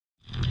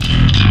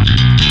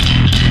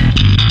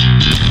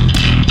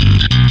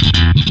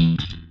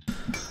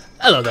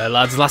Hello there,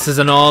 lads, lasses,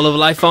 and all of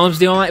life forms.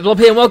 The Almighty Blob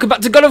here, and welcome back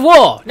to God of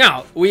War.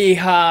 Now, we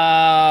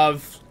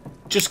have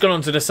just gone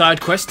on to the side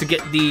quest to get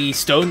the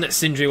stone that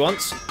Sindri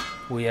wants.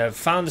 We have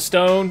found the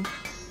stone,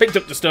 picked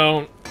up the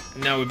stone,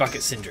 and now we're back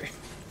at Sindri.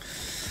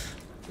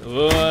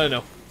 Oh,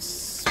 no.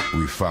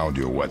 We found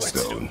your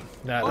whetstone.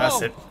 Nah,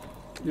 that's it.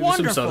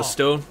 Some sort of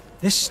stone.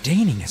 This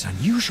staining is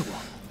unusual.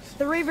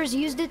 The Reavers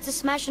used it to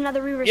smash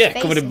another Reaver's Yeah,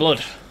 face covered in in.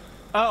 blood.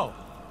 Oh,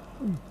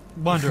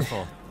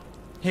 wonderful.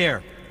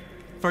 Here,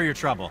 for your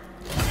trouble.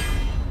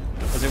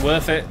 Was it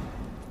worth it?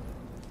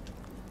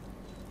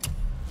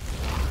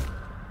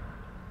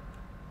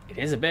 It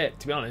is a bit,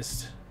 to be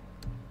honest.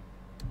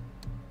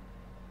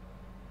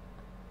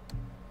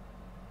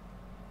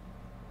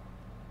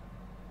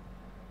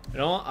 You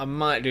know what? I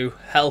might do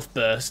health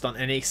burst on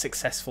any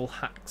successful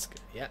hacks.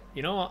 Yeah,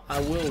 you know what?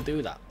 I will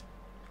do that.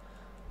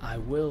 I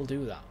will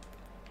do that.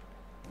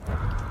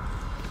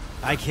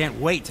 I can't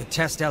wait to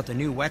test out the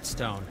new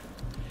whetstone.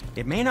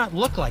 It may not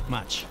look like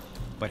much,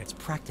 but it's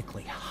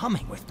practically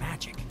humming with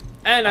magic.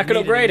 And I can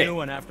upgrade a it. new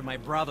one after my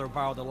brother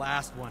borrowed the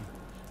last one.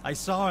 I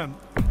saw him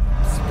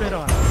spit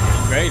on it.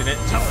 Upgrading it.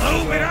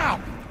 Move it out!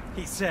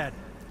 He said.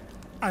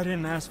 I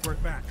didn't ask for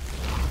it back.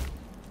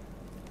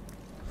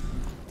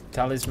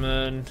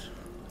 Talisman.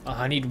 Oh,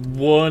 I need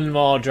one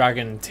more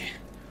dragon.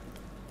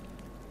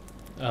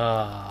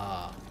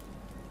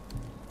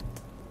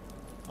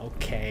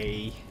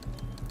 Okay.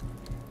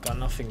 Got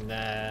nothing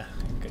there.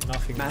 Got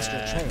nothing Master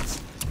there.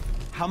 Atreus,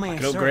 how may I I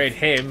could serve? upgrade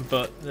him,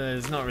 but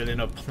there's not really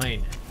no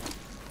point.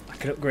 I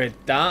could upgrade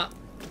that.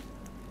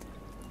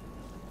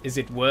 Is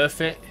it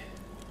worth it?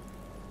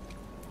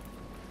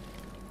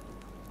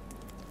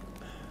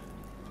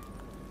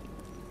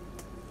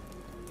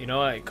 You know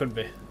what? It could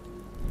be.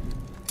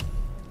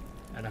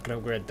 And I can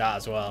upgrade that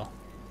as well.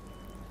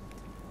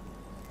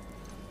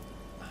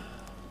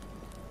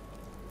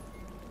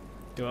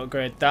 Do I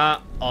upgrade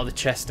that or the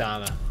chest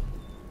armor?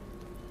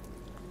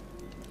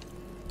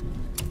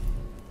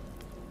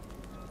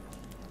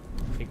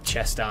 I think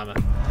chest armor.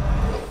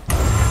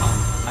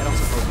 I don't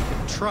suppose we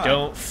could try.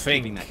 Don't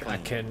keeping think that I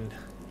clean. can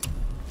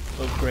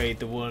upgrade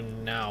the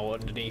one now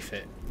underneath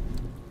it.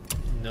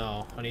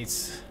 No, I need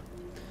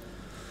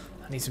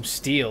some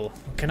steel.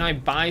 Can I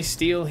buy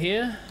steel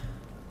here?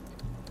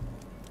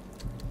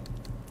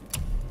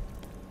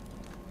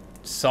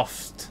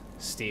 Soft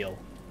steel.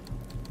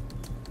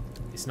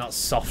 It's not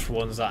soft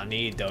ones that I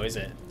need though, is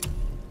it?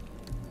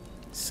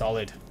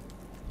 Solid.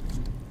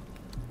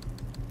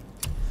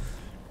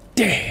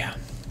 Damn.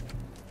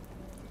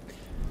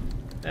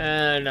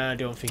 And I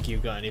don't think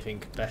you've got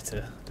anything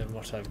better than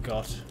what I've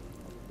got.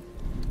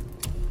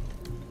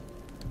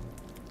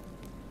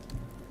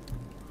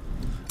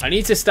 I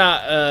need to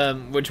start,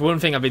 which one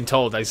thing I've been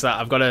told is that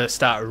I've got to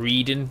start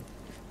reading.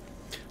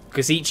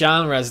 Because each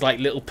armor has like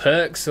little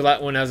perks, so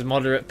that one has a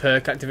moderate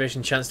perk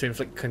activation chance to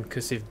inflict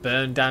concussive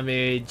burn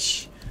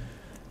damage.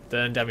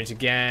 Burn damage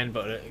again,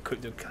 but it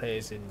could do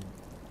clears in,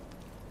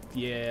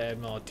 yeah,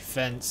 more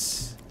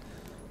defense,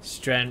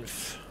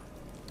 strength.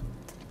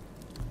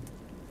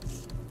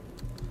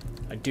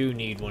 I do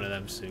need one of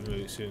them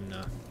soon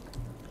now.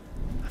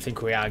 I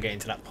think we are getting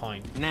to that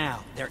point.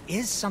 Now, there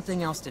is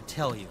something else to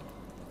tell you.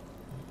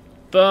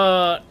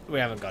 But we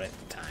haven't got it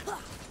in time.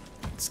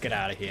 Let's get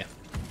out of here.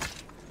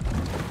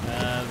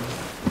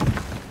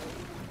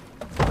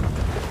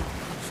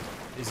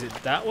 Is it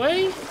that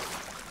way? I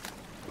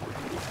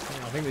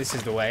think this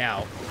is the way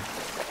out.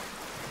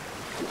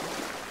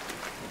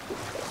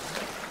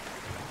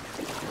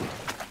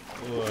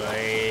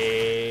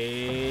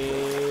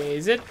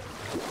 Is it?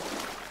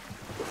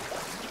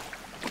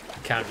 I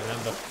can't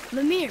remember.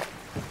 Mimir,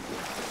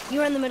 you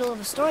were in the middle of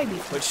a story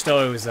before. Which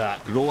story was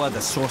that? Groa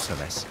the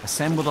sorceress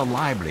assembled a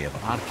library of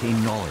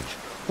arcane knowledge,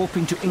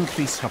 hoping to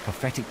increase her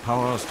prophetic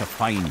powers to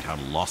find her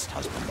lost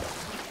husband.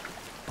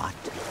 But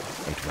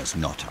it was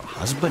not her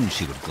husband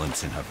she would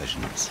glimpse in her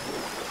visions,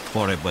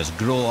 for it was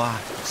Groa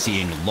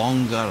seeing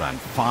longer and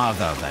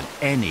farther than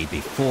any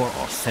before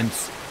or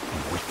since,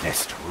 and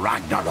witnessed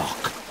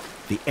Ragnarok,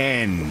 the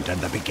end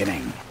and the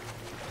beginning.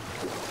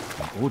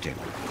 When Odin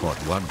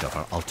caught word of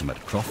her ultimate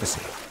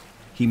prophecy,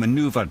 he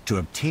maneuvered to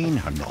obtain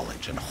her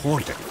knowledge and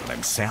hoard it for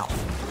himself.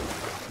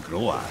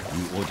 Groa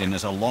knew Odin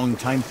as a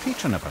long-time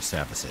patron of her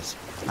services,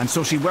 and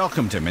so she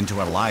welcomed him into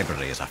her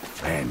library as a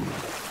friend.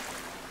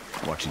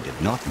 What she did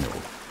not know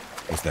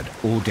is that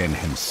Odin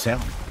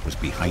himself was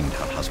behind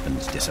her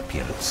husband's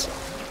disappearance,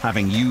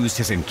 having used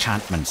his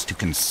enchantments to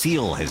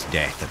conceal his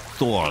death at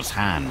Thor's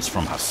hands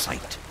from her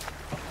sight.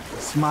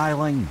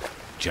 Smiling,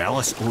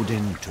 jealous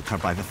Odin took her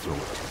by the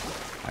throat,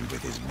 and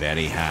with his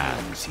very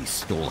hands he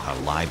stole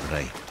her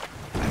library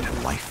and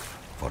her life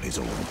for his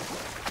own.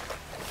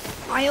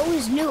 I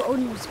always knew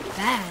Odin was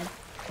bad.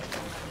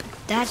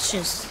 That's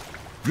just...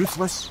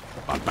 Ruthless,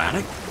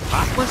 barbaric,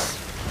 heartless?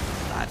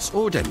 That's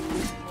Odin.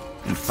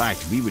 In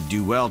fact, we would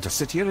do well to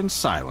sit here in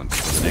silence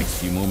for the next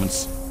few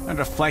moments and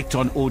reflect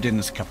on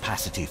Odin's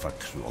capacity for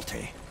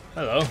cruelty.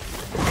 Hello.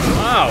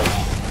 Wow.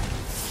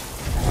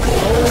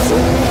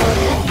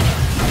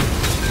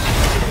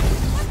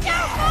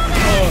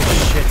 Oh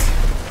shit.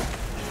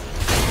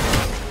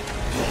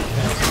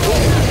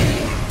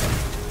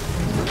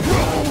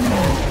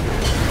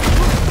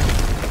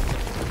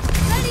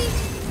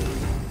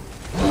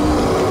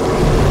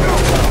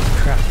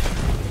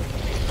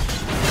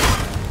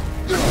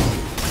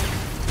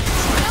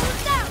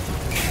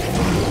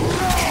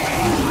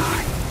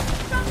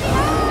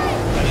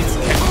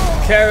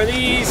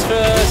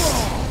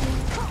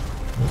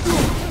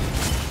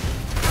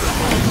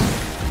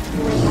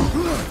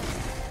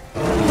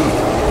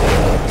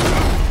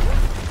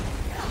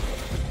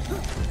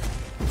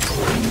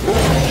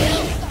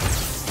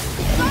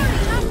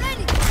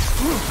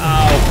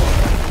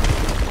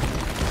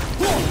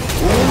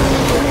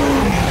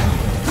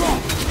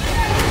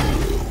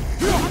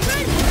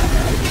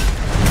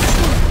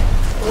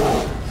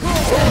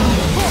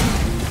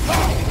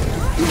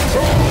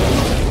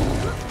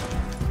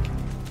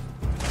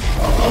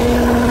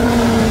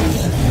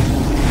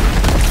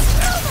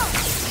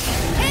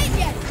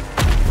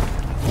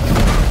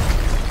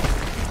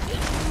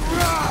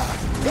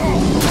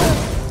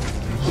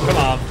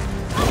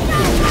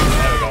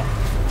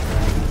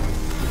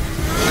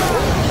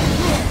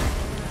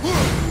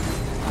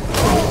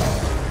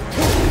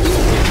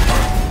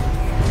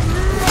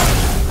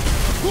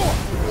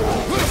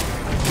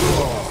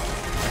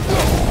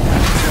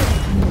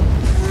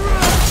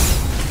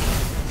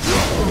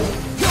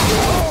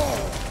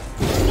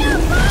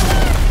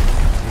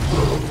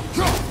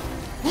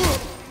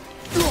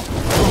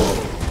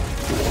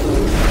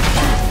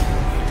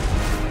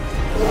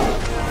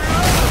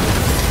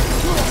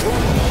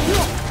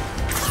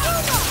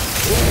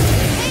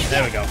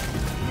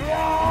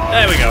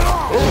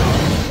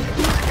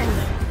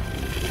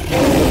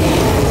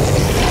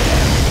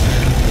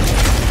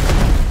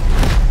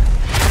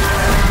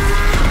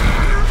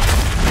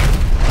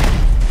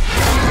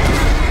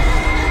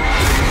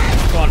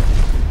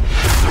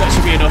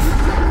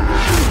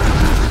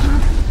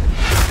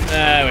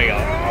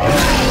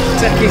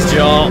 his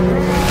jaw.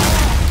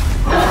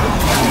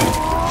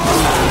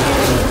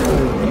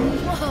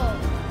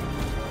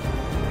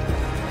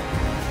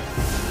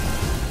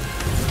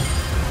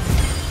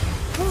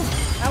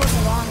 That was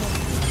a long one.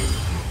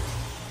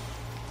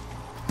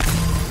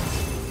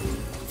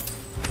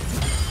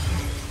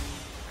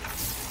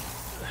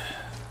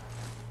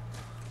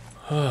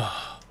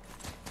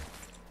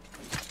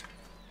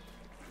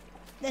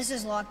 This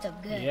is locked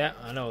up good. Yeah,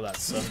 I know that,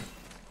 son.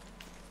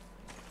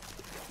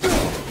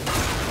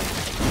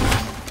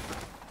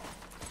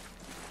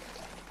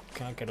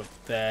 Can't get up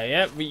there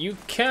yet, but you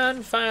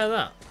can fire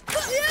that.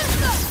 There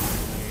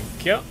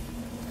you go.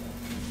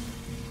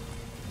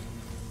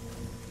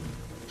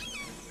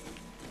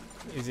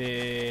 Is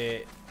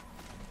it...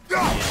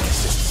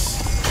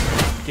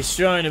 Yes.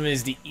 Destroying them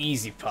is the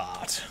easy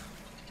part.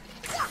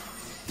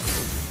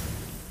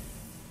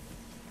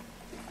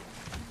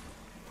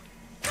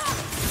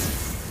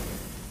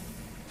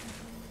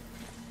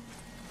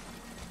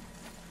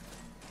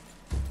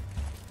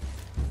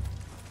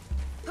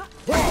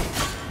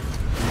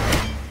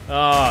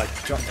 Oh,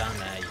 drop down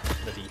there, you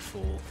bloody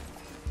fool.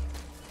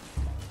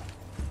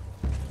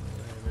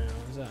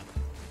 What was that?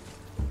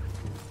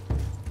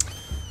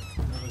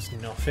 That was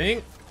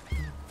nothing.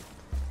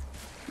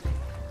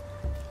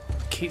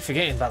 Keep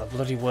forgetting about the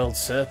bloody world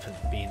serpent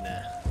being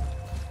there.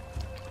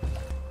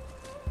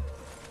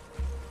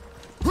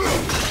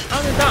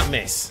 How did that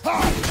miss?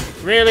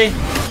 Really?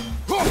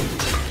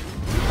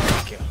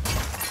 Thank you.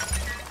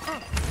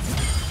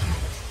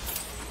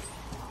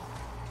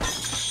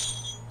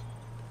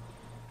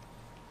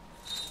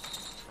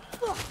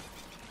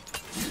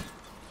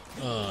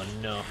 Oh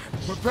no.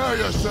 Prepare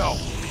yourself.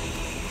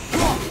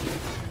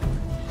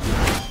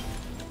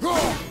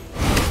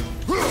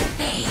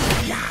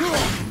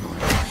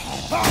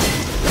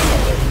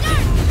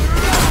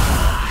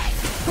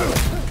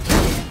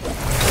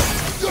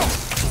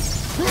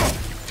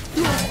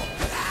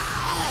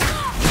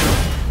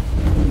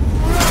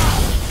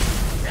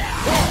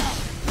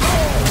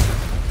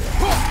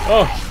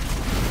 Oh!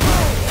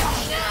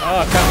 Oh,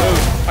 I can't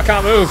move. I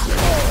can't move.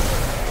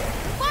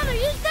 Father,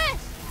 use this!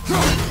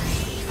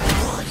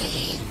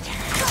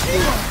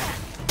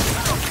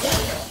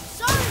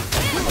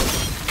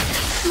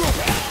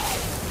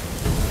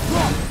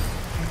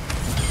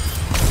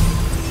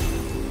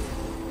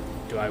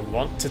 Do I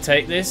want to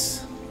take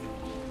this?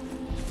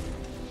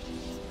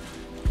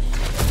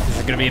 Is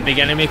there going to be a big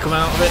enemy come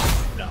out of it?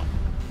 No.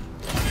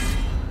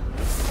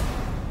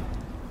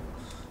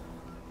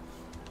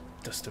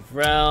 Dust of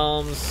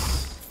Realms.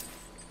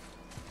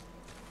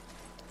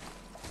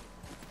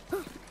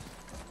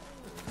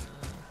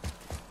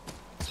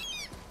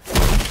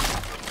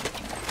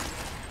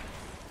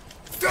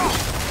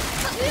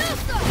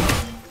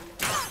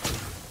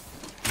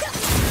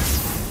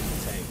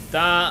 Take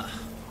that.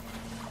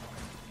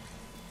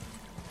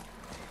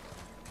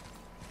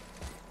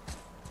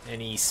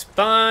 Any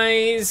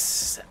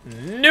spies?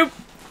 Nope.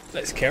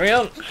 Let's carry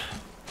on.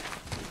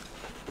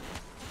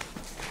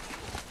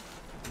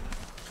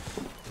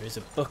 There is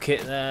a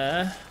bucket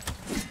there.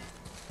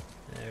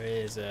 There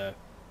is a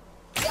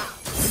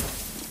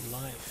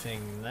light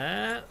thing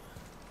there.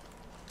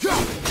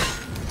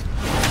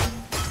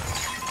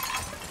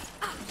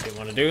 Didn't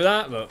want to do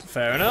that, but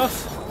fair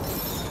enough.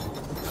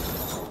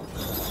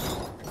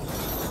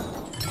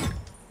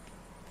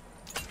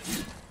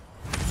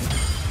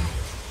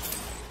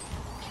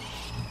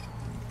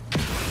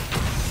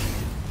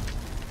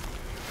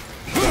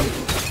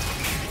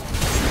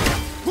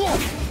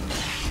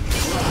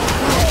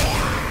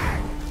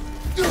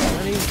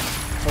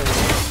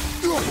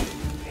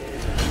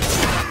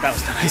 That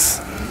was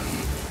nice.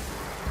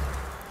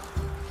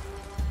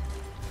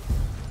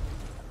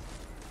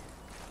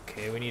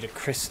 Okay, we need a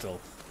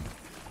crystal.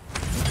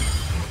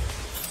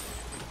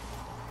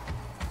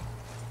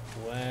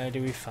 Where do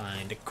we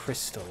find a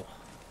crystal?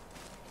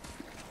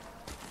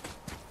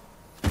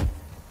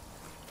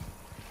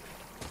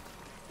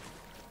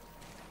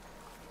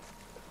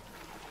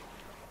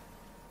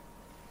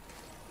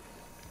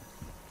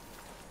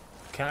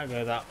 Can't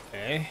go that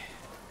way.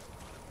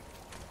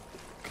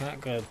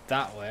 Can't go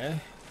that way.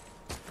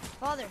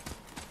 Father,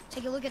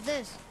 take a look at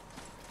this.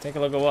 Take a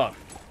look at what?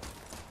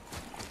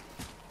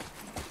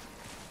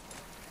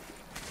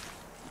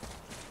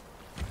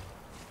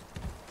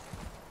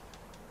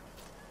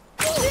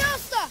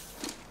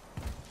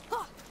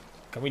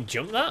 Can we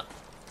jump that?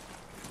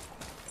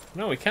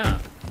 No, we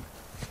can't.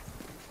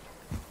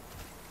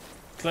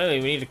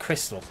 Clearly we need a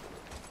crystal.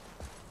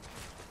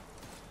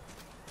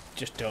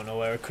 Just don't know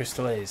where a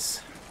crystal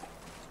is.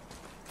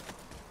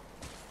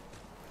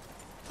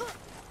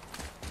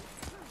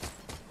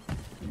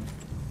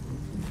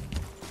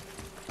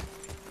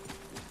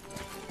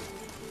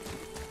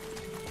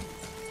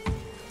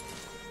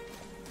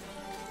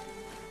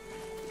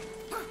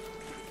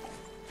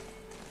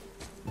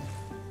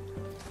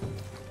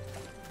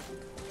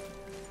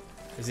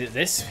 Is it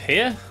this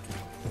here?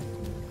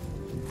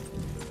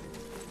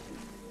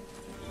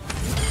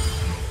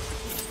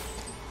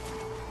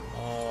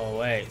 Oh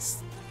wait,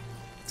 it's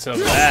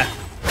over there.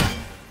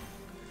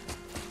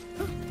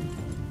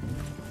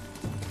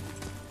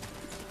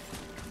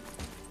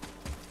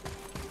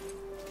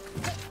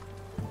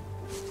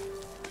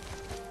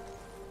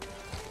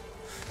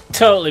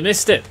 totally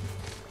missed it.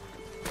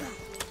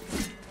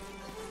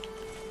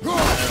 There we go.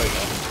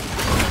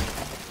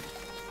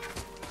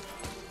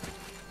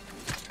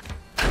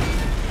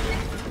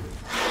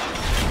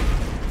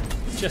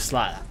 Just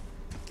like that.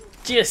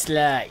 Just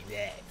like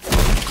that.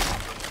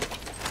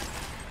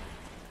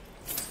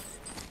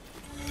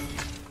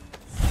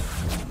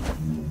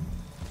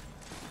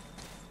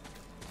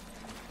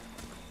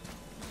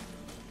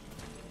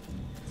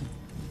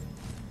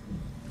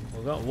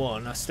 We've got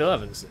one. I still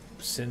haven't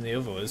seen the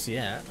others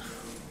yet.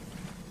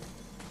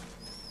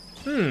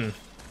 Hey,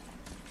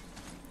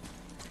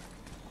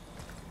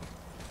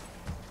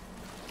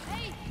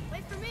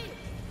 wait for me.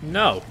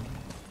 No.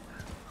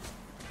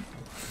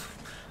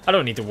 I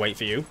don't need to wait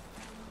for you.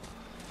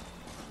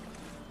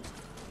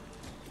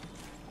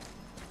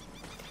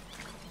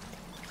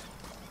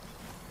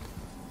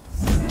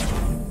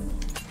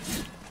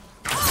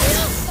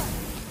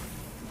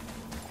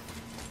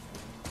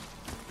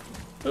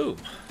 Ooh.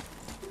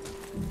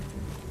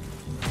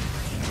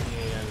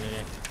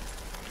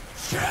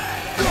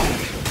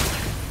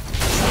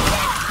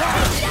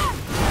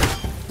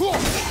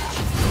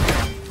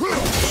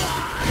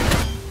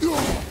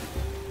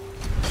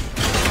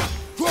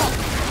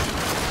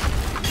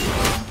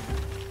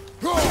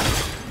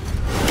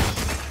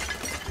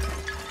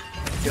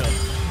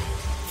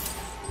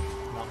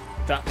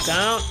 That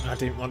down. I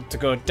didn't want to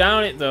go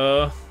down it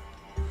though.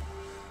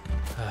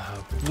 I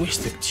wish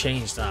they'd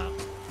changed that.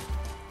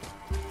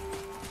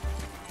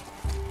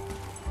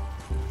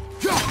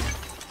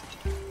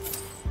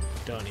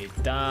 Don't need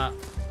that. I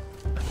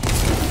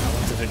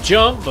wanted to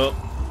jump, but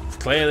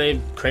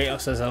clearly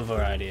Kratos has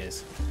other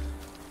ideas.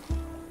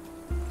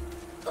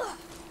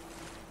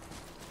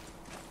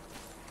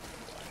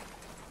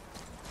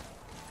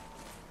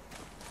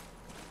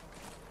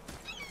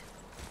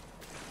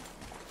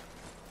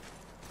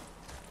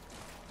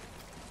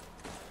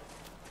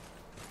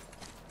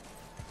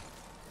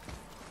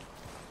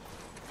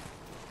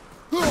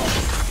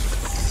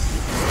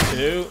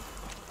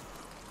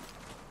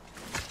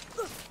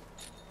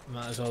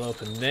 Might as well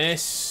open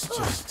this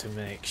just to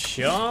make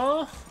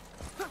sure.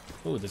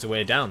 Oh, there's a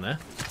way down there.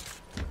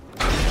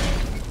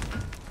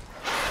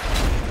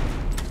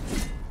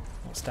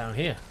 What's down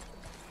here?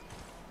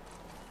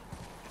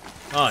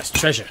 Oh, it's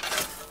treasure.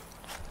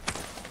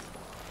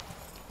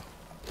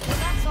 Well,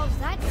 that solves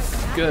that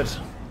joke. Good.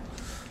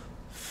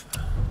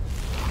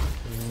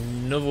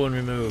 Another one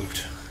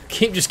removed.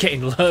 Keep just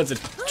getting loads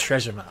of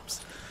treasure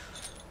maps.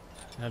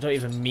 And I don't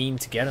even mean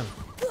to get them.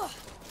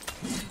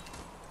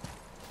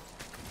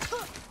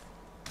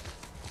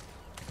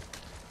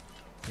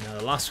 Now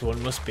the last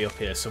one must be up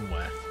here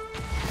somewhere. Oh,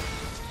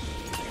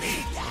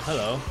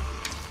 hello.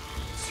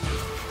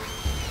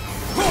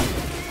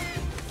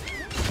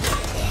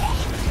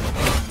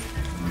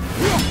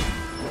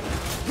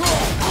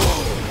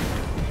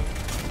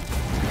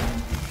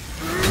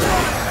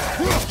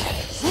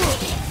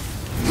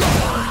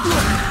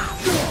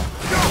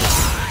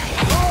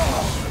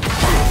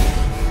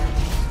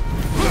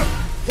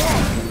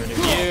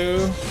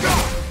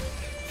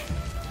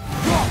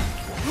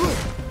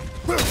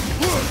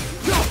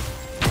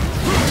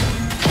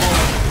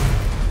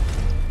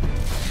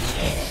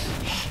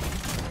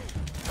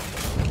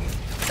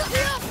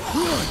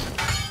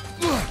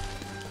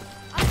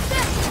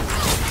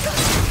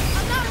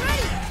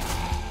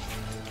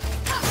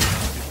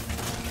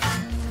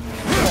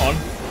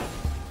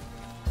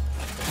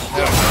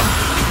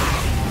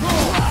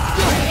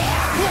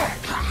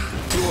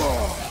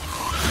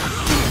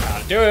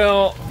 Do it.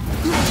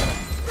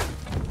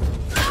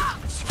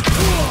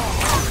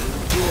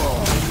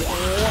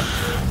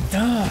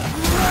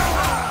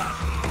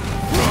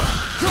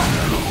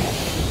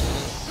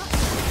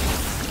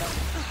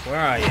 Where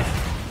are you?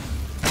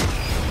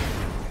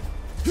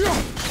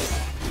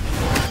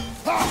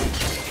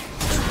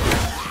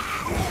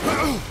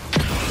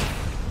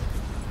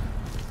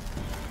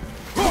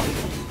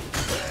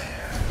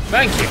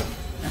 Thank you.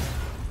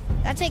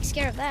 That takes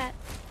care of that.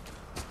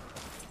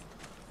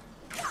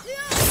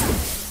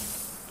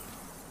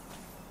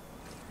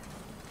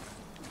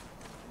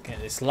 Get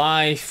this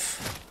life.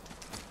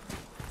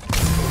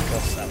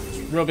 Because that was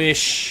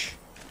rubbish.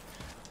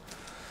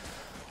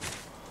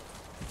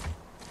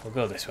 We'll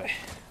go this way.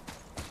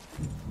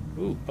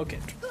 Ooh,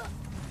 bucket.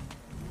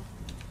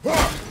 No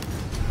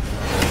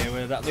idea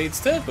where that leads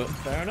to, but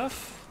fair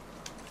enough.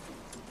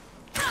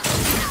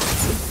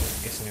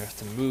 Guessing you have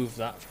to move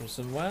that from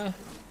somewhere.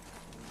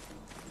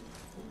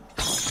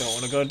 Don't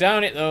want to go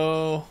down it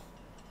though.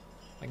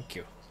 Thank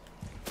you.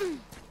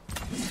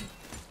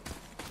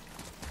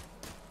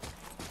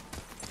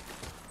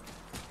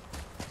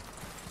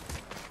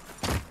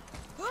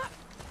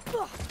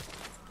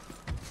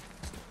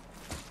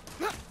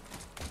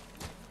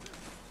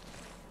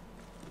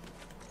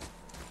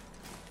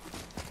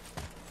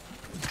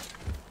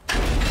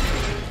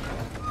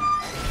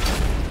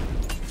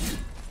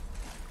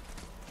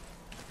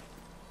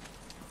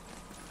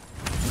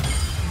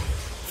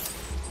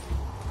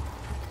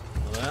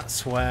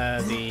 That's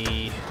where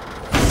the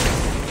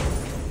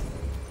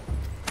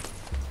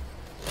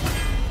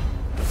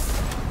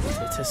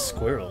Better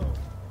squirrel.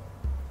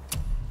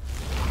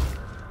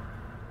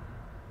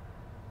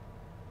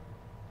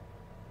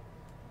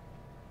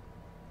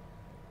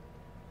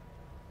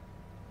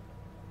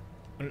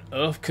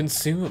 Unearth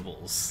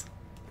consumables.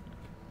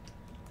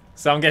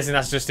 So I'm guessing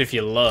that's just if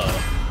you're low.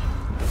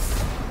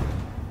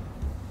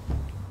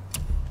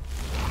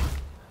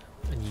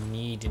 And you're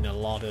needing a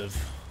lot of...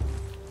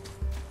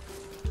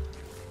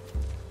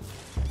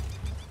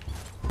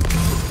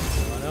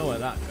 I know where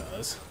that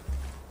goes.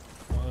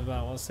 What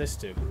about, what's this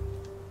do?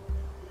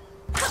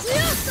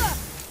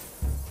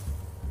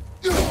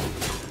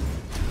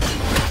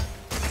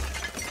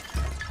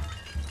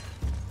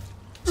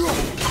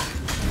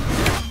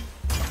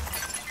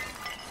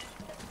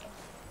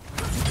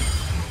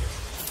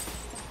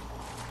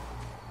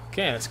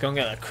 Okay, let's go and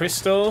get a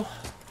crystal.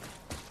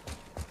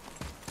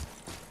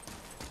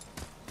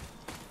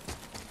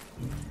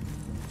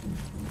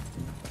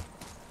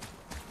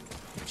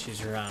 Which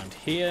is around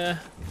here.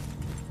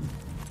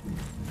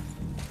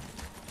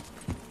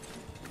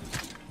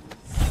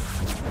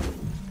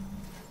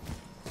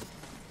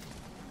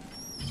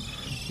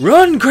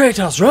 Run,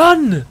 Kratos,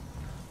 run!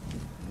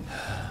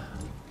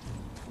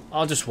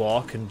 I'll just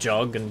walk and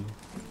jog, and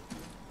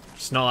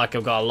it's not like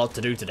I've got a lot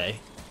to do today.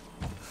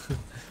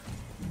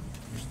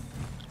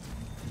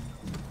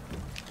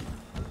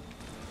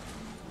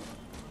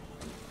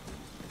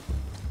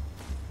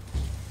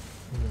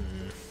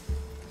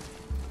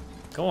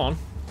 Go on.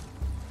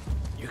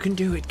 You can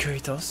do it,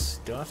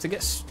 Kratos. Don't have to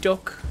get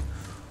stuck.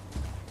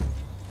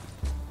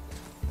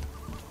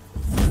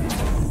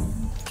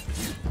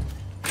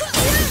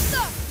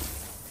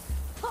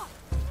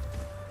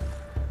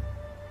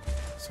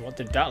 So what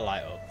did that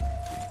light up?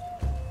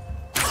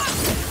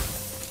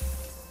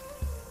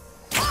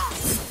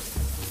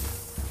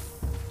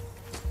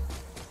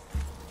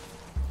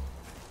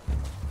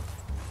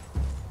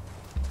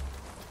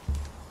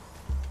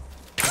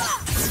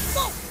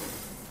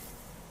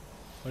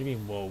 What do you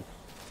mean, whoa?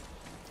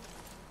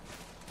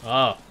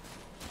 Oh.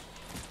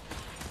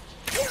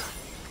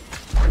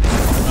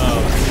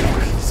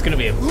 Oh, it's gonna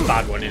be a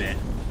bad one, isn't it?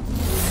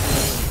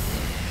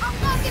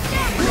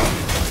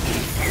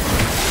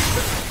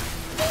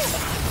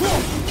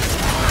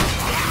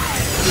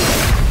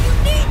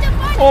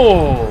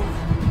 Oh!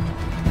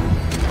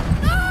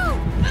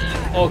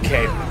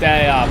 Okay,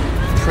 they are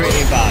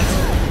pretty bad.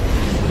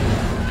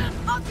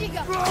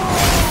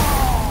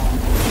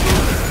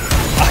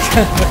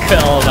 Look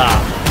at all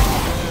that.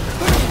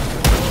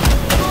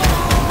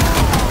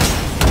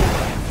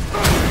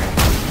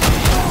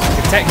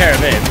 Take care of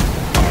him.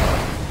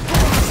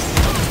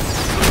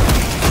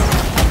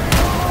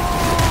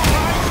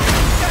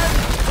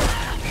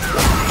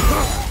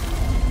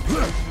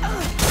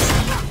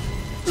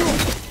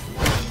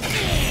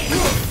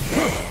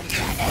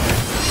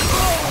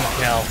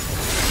 Hell.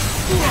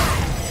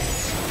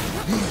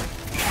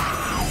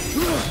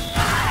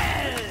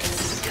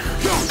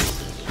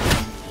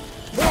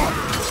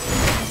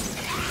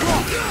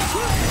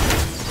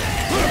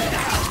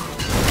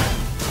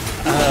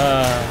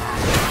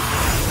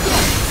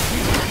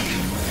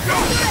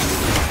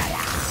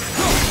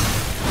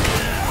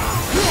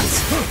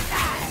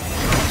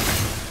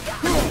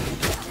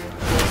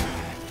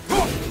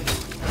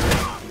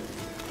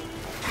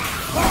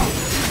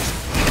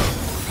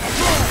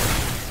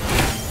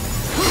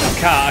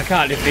 I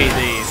can't defeat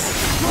these.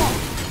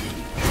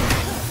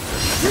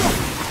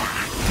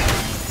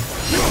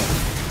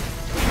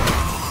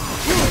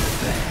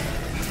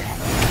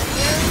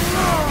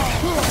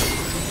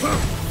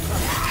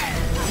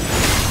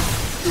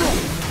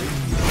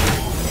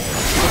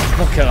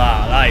 Look at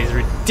that. That is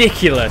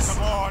ridiculous.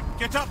 Come on,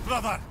 get up,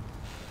 brother.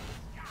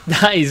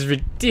 That is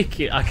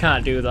ridiculous. I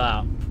can't do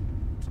that.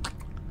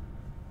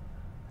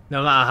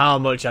 No matter how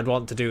much I'd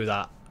want to do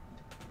that.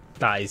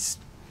 That is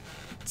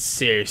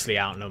seriously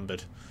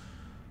outnumbered.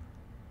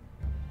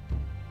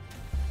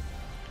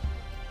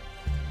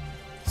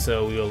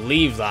 So we'll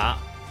leave that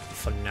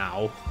for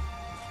now.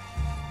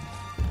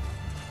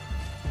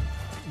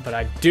 But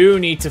I do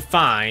need to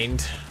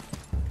find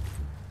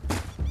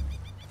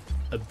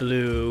a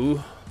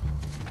blue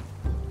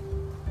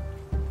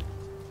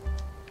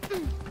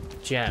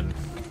gem.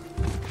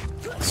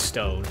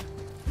 Stone.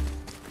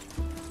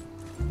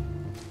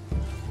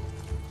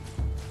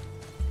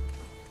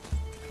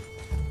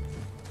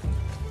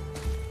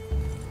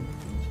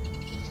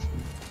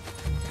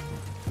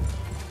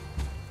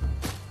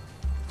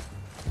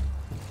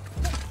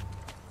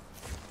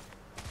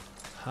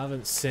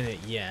 Haven't seen it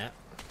yet.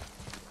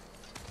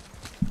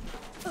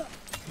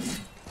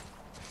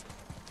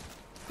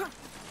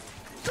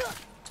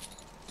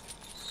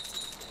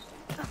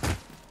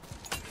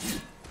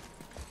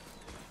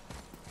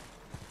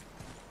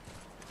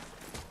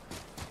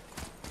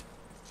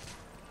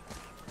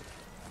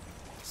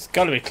 It's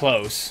got to be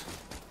close.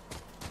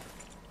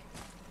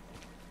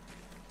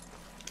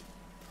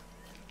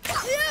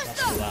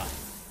 What's that?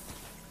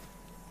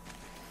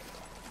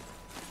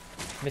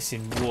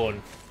 Missing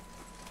one.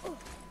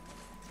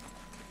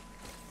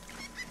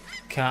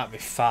 Can't be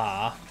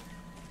far.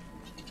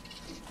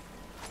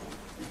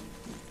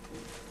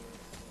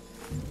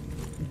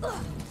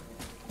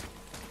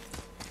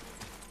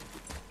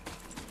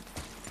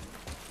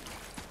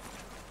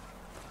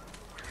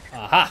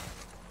 Aha!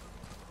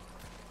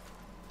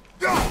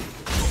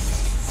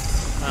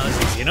 That was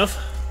easy enough.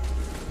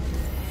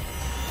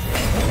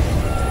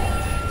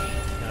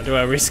 Now, do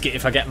I risk it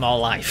if I get more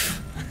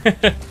life?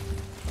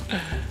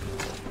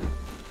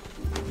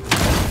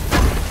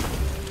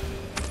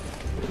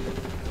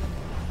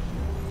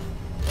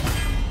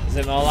 Is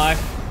it more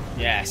life?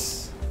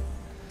 Yes.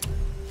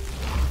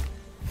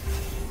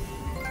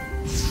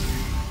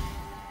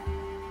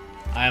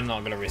 I am not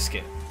going to risk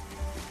it.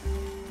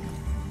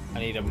 I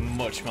need a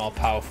much more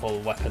powerful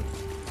weapon.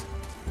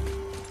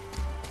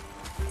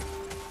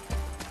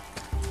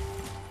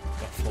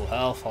 Got full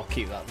health, I'll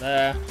keep that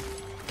there.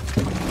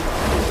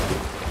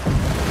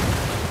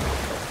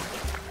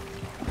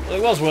 Well,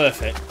 it was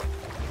worth it.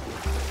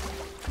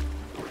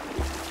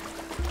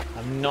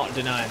 I'm not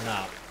denying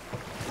that.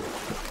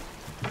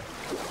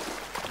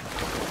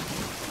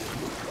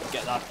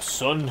 Get that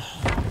sun.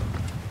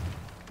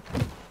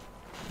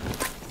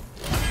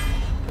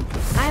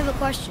 I have a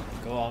question.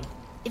 Go on.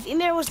 If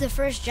Ymir was the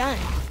first giant,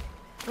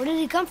 where did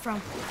he come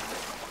from?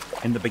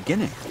 In the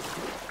beginning,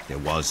 there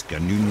was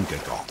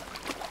Ginnungagap,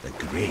 the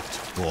Great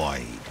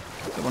Void.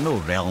 There were no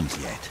realms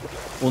yet,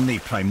 only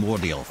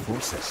primordial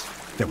forces.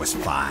 There was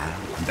fire,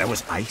 and there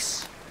was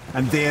ice.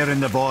 And there in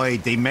the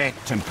void they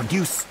met and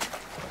produced...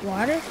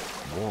 Water?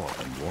 more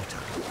than water.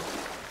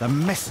 The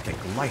mystic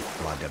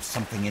lifeblood of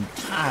something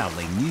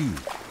entirely new.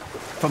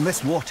 From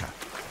this water,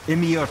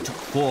 Ymir took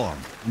form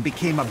and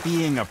became a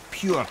being of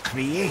pure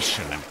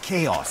creation and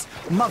chaos,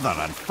 mother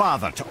and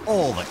father to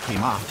all that came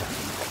after.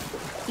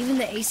 Even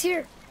the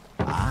Aesir?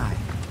 Aye.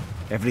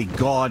 Every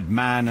god,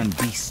 man, and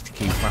beast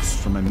came first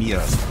from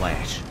Ymir's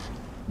flesh.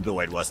 Though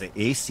it was the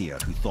Aesir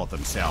who thought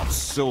themselves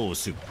so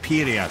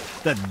superior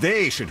that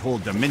they should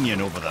hold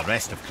dominion over the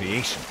rest of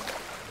creation.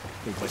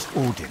 It was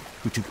Odin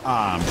who took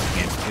arms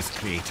against his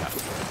creator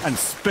and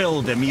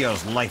spilled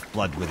Ymir's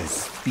lifeblood with his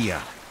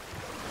spear.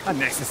 A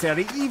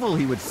necessary evil,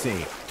 he would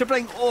say, to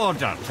bring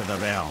order to the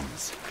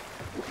realms.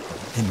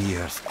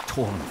 Ymir's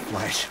torn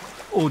flesh,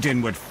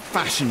 Odin would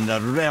fashion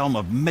the realm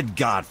of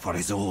Midgard for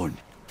his own.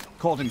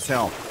 Called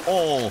himself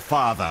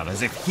All-Father,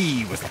 as if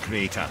he was the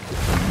creator,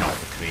 not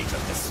the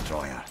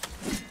creator-destroyer.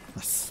 A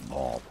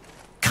small,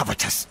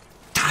 covetous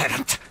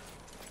tyrant.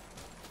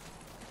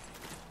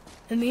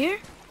 Ymir?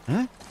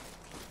 Huh?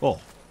 Oh,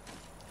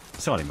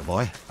 sorry, my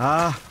boy.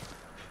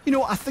 You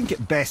know, I think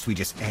it best we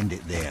just end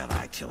it there,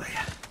 actually.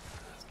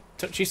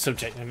 Touchy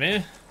subject,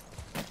 Ymir.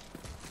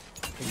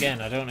 Again,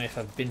 I don't know if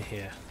I've been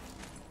here.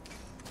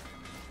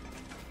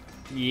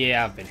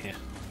 Yeah, I've been here.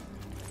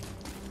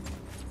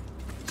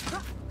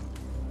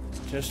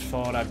 Just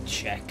thought I'd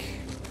check.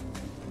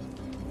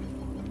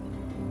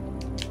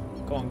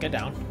 Go on, get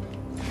down.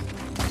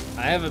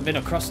 I haven't been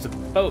across the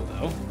boat,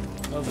 though.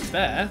 Over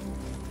there.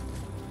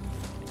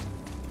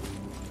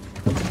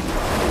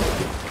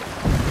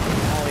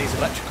 All these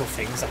electrical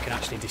things I can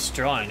actually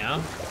destroy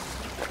now.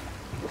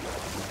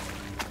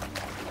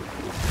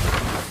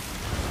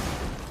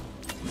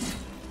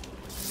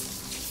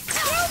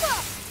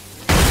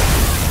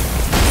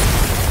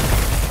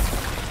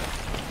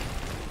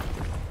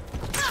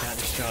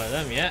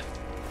 Them yet.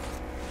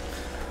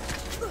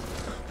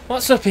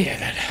 What's up here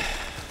then?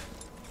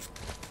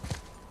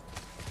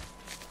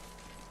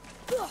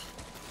 What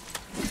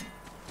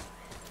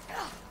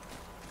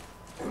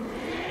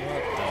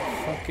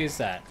the fuck is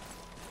that?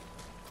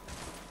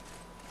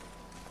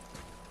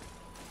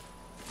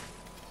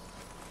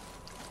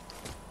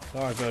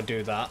 Before I go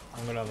do that,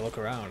 I'm gonna have a look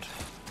around.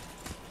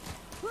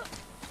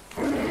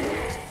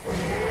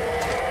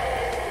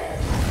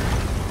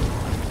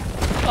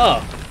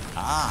 Oh!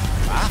 Ah,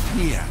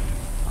 Fafnir.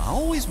 I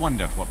always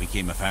wondered what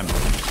became of him.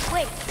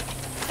 Wait,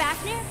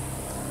 Fafnir?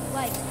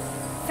 Like,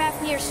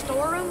 Fafnir's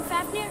storeroom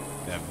Fafnir?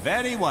 The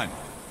very one.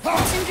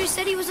 Sindri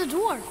said he was a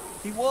dwarf.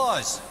 He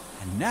was.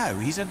 And now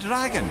he's a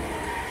dragon.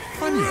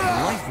 Funny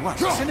how life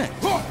works, isn't it?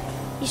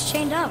 He's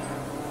chained up.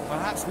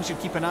 Perhaps we should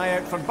keep an eye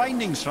out for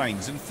binding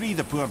shrines and free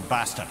the poor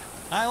bastard.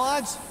 Aye,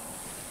 lads?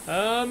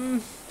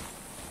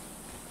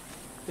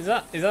 Is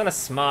that a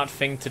smart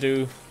thing to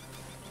do?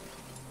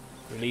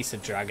 Release a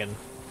dragon.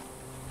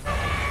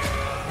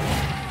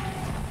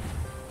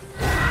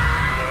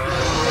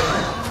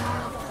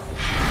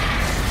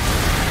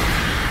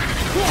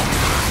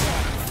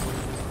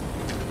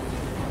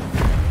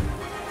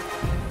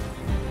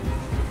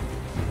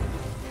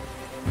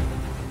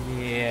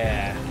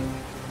 Yeah.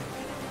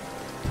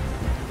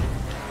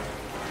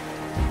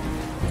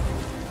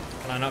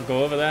 Can I not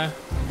go over there?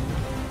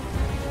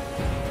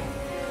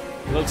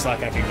 Looks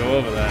like I can go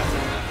over there.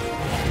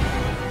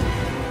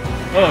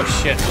 Oh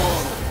shit.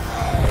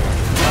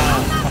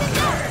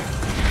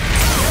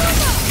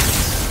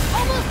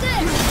 Almost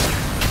in!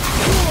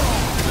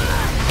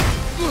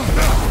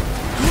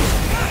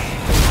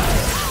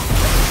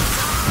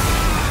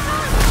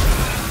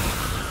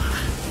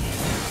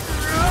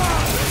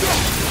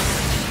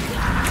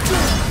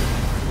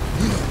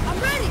 I'm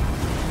ready!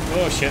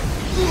 Oh shit.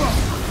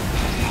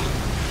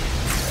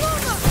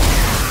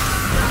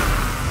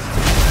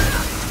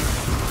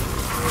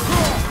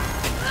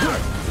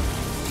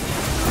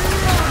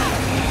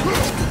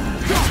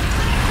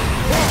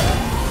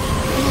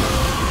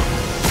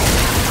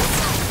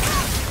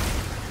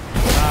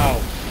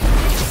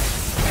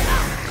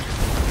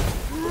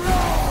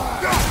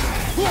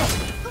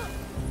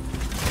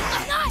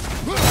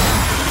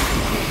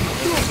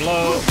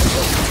 blow.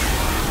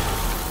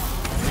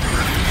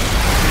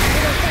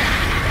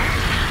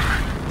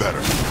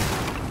 Better.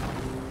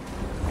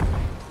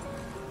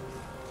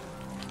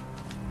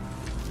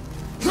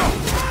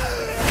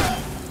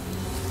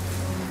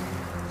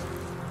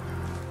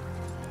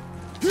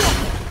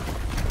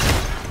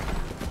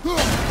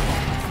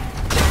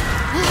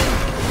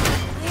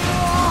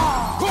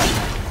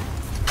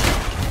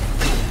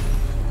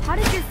 How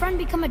did your friend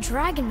become a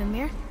dragon,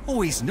 Mimir?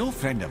 Oh, he's no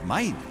friend of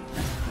mine.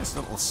 This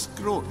little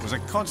scrote was a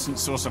constant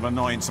source of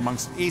annoyance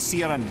amongst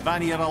Aesir and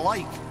Vanir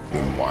alike.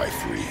 Then why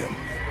free him?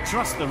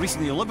 Trust the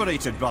recently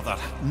liberated, brother.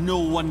 No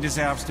one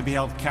deserves to be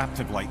held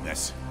captive like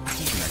this.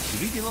 Even a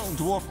greedy little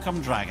dwarf come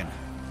dragon.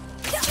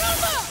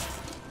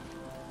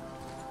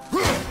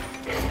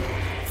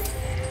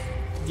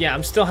 Yeah,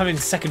 I'm still having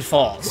second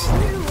thoughts. I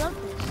love this.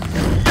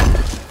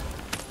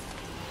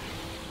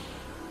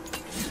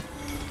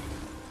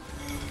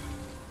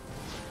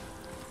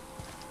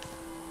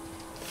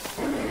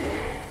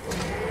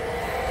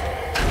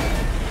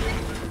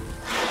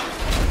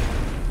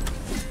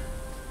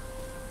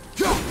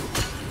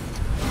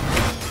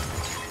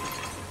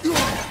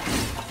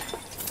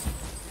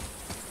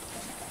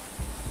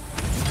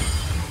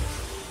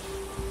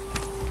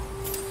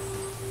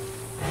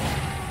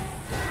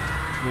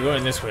 We're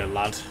going this way,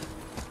 lad.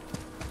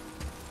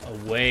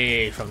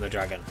 Away from the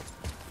dragon.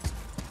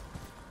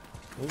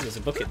 Oh, there's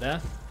a bucket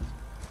there.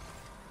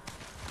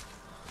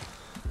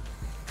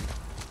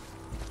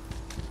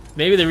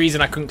 Maybe the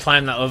reason I couldn't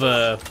climb that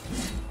other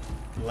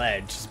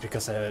ledge is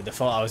because they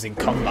thought I was in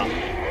combat.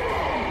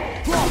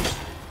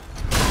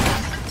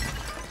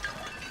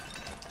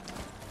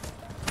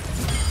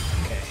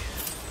 Okay.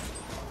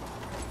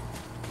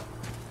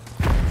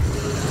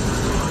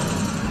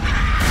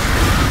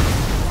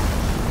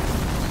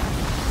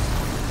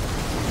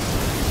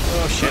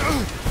 Oh shit.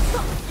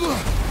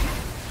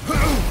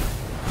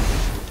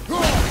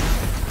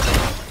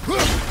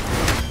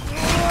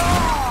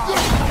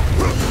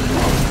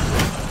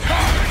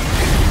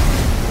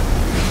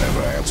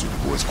 Never answered the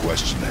boy's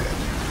question then.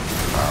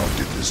 How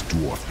did this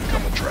dwarf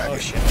become a dragon? Oh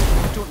shit.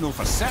 I don't know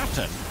for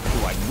certain,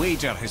 though I'd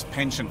wager his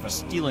penchant for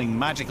stealing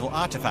magical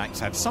artifacts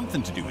had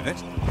something to do with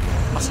it.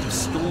 Must have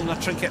stolen a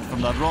trinket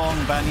from the wrong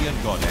Vanir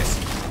goddess.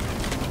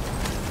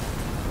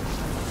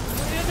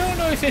 I don't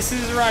know if this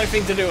is the right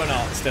thing to do or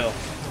not, still.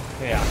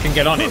 Yeah, I can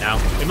get on it now.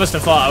 It must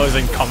have thought I was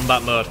in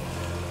combat mode.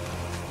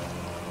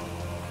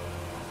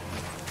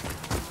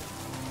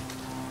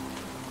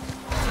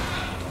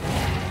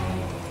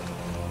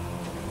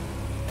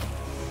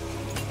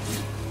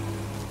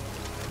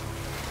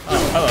 Oh,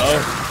 hello.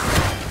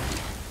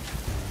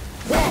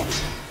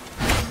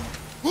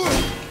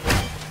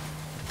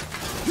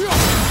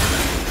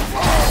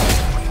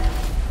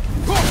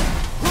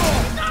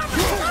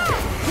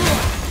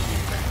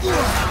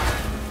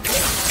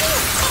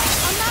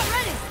 I'm not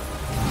ready.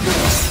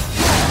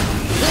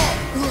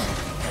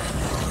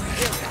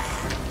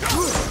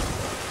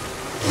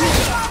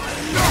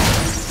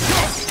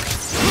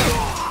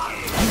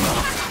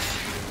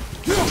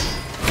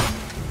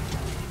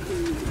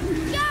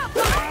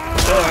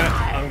 Alright,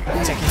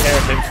 I'm taking care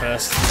of him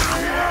first.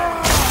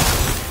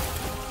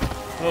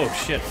 Oh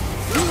shit.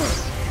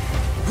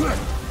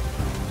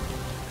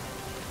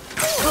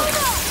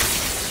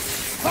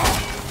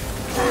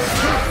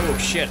 Oh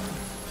shit.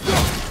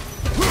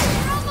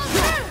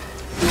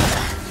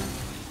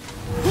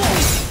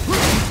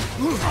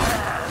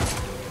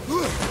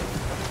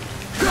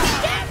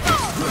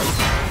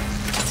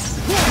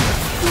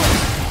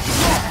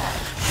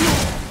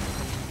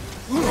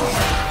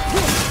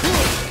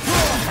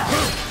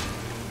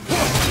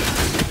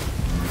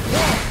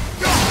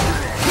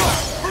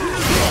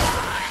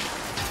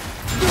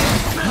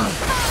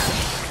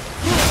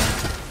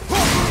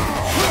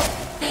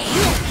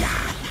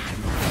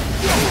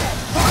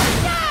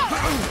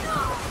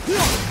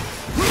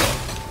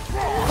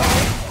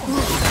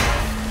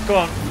 Go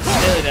on,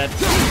 nearly dead.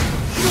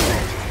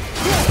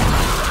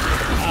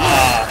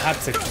 Ah, I had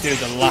to do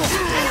the last bit.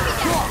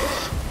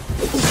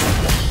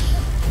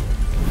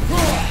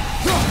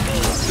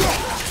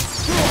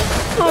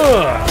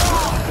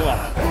 Go on.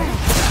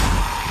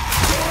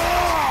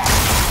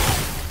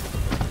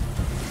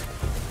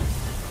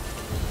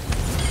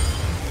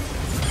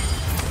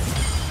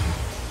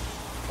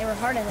 They were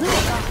harder than I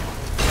thought.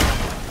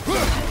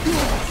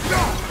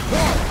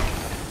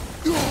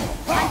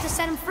 Time to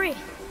set him free.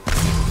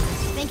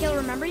 Think he'll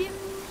remember you?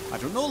 I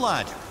don't know,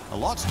 lad. A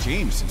lot's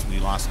changed since we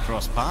last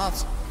crossed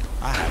paths.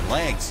 I had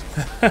legs.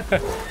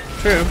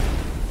 True.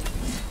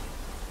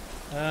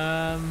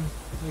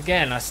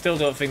 Again, I still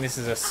don't think this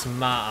is a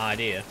smart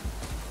idea.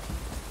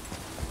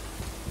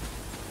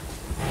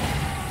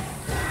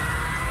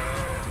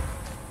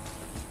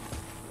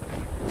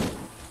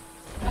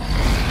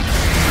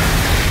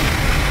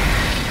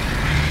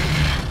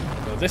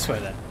 Go this way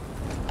then.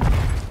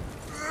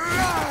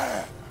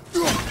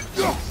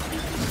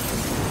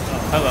 Oh,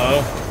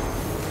 hello.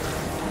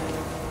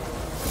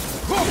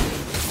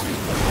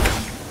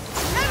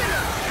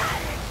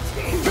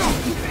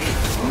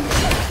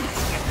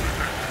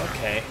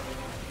 Okay.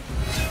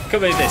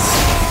 Cover this.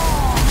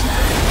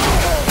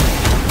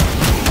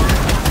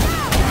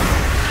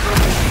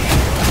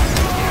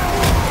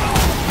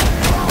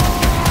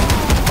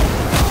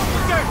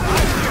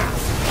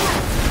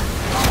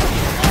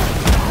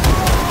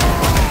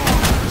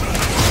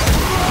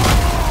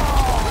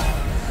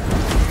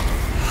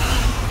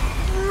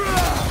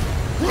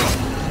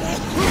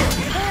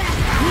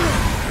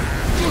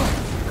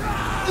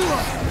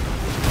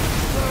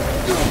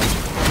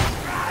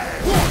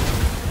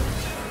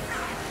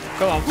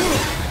 Come on.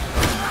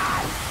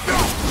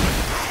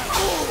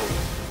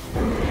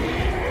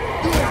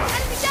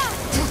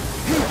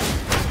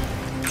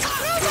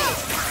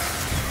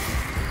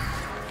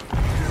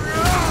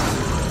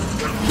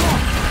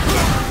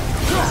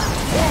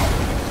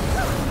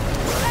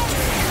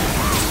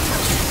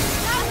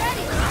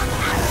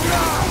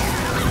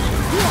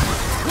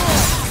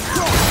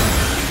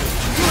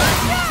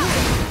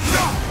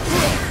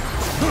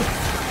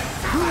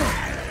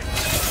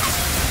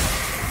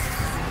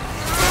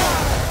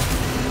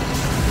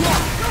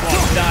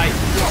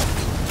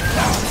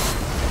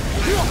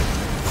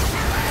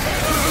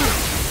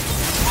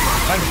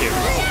 Thank you.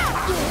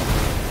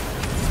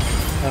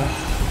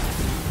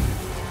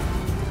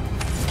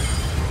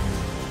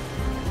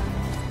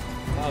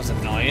 That was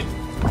annoying.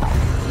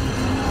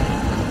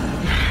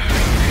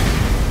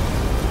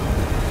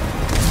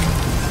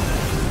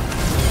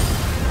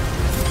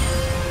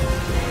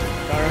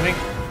 Got everything?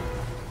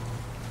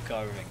 Got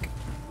everything.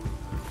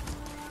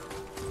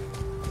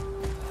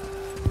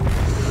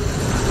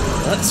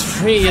 Let's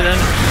free you then.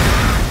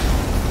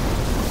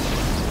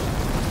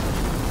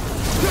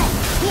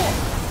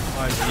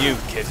 Why is it you,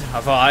 kid? I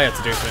thought I had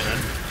to do something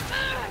then.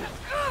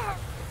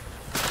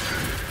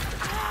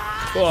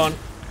 Go on.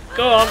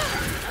 Go on.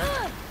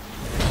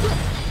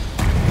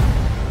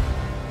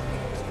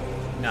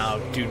 Now,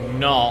 do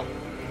not.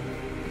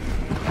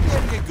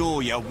 There you go,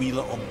 you wee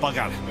little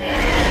bugger.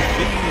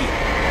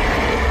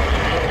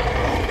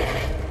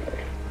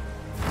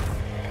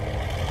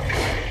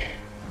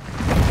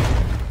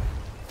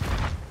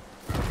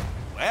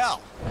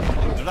 Well,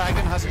 the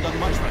dragon hasn't done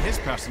much for his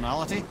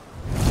personality.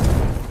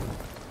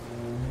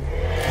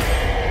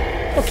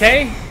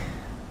 Okay.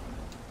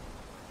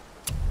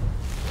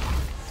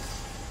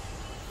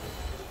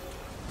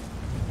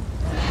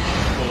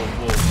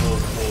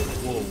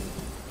 Whoa.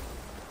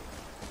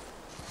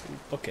 Ooh,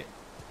 bucket.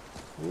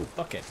 Ooh,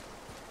 bucket.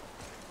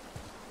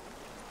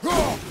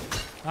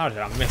 How did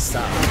I miss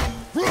that?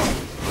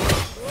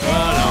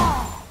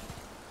 Oh,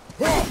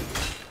 no.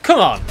 Come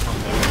on!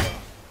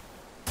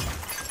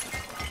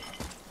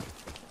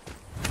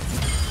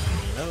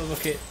 Another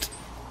bucket.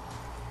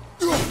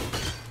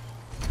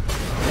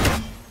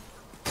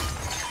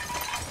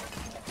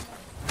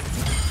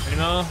 Any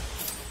more?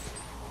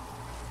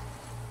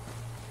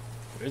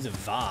 There is a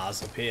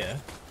vase up here.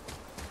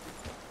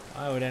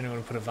 Why would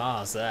anyone put a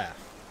vase there?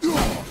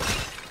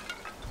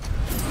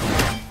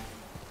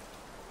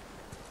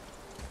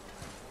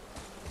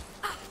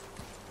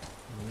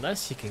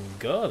 Unless you can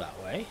go that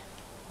way.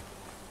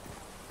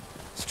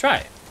 Let's try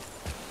it.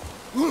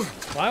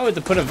 Why would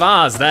they put a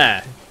vase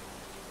there?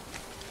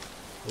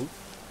 Oop,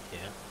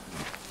 yeah.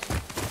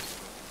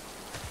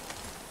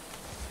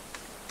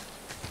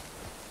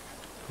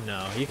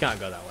 No, you can't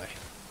go that way.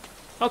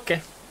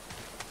 Okay.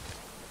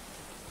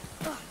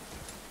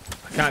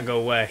 I can't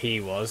go where he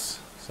was,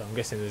 so I'm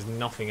guessing there's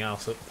nothing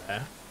else up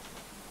there.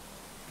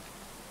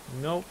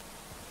 Nope.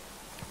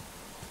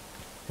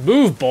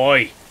 Move,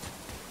 boy!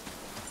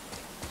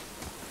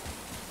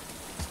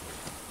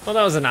 Well,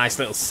 that was a nice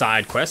little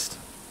side quest.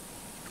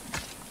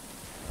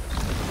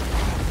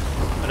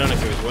 I don't know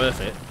if it was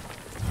worth it.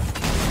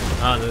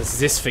 Oh, and there's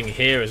this thing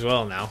here as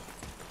well now.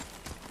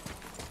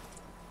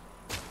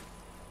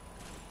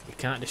 You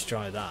can't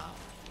destroy that.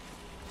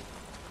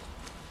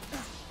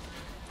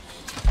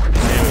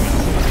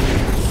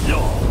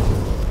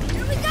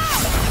 Here we go!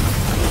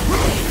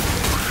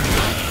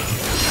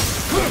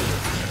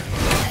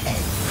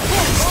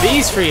 It's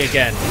these three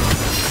again.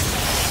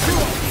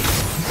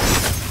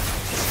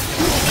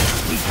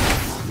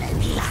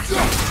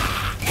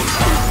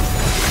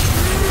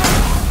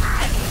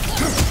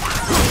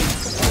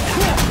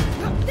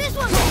 This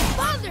one's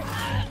farther!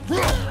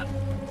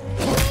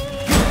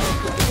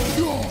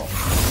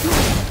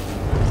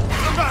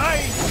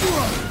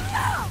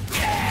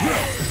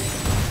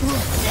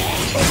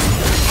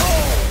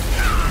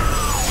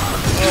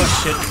 Oh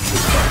shit.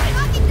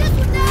 Knocking this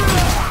one down!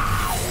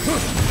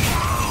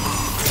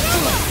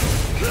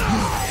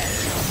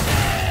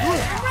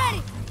 I'm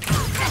ready!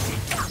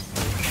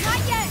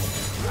 Not yet!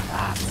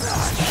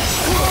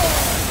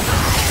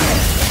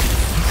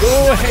 Go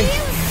away.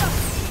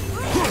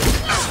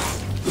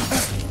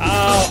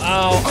 Ow,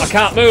 ow, I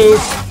can't move.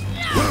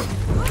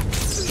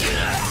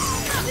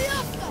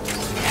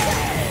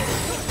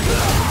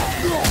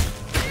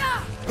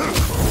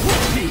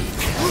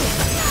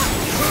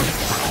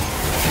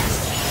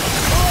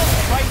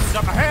 Find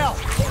some help!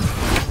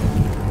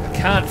 I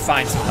can't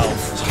find some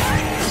health.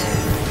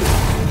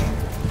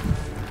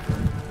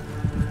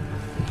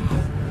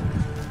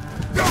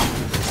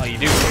 Oh, you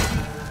do.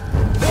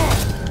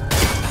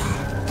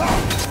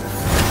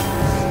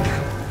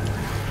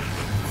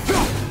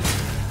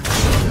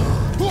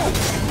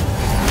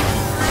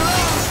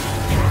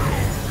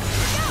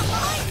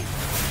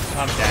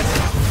 I'm dead.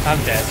 I'm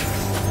dead.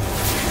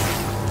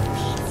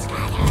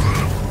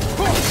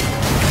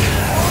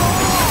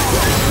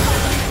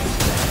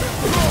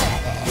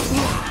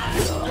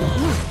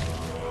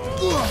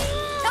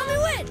 Tell me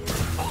when!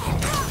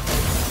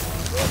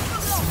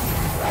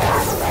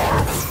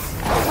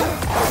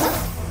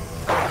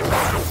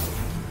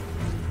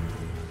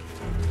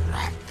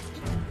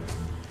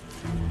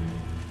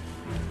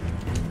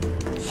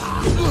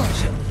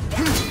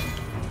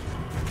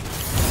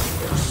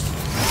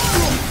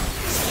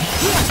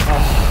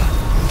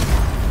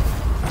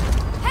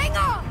 Hang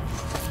on!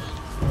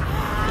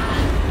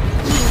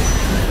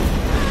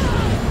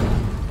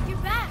 You're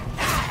back!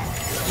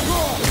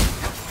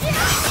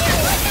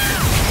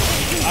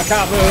 I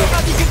can't move.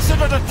 Have you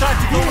considered a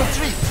tactical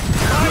retreat?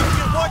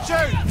 Watch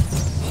out!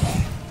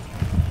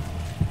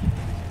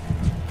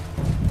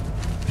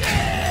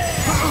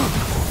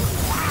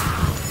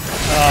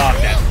 Oh, I'm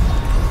dead.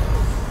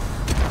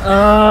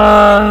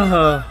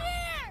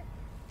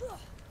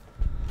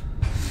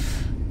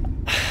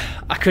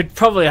 I could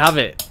probably have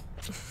it.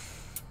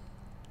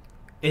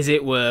 Is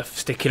it worth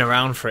sticking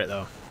around for it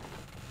though?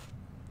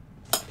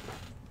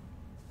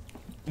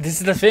 This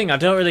is the thing, I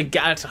don't really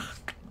get it.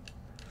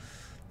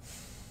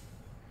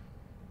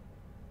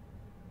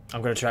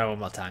 I'm gonna try one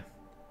more time.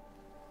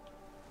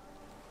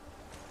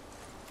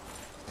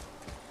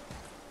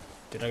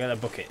 Did I get the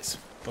buckets?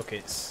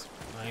 Buckets.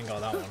 I ain't got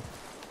that one.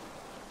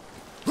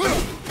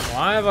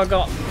 Why have I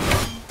got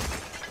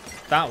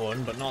that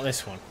one, but not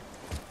this one?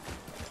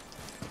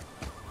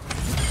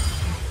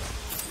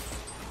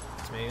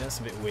 To me, that's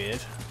a bit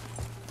weird.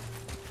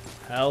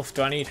 Health?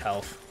 Do I need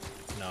health?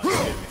 No, it's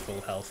giving me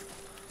full health.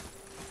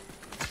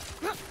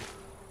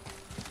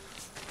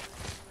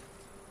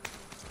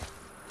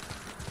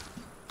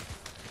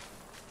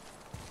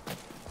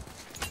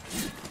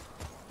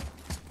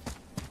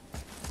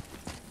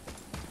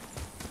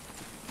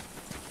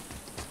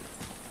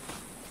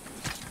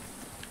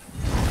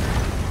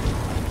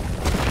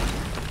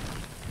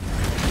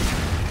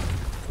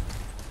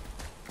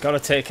 Gotta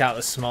take out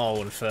the small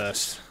one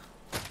first.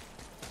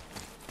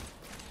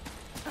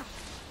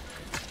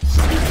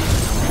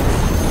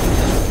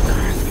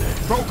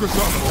 Focus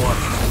up, boy.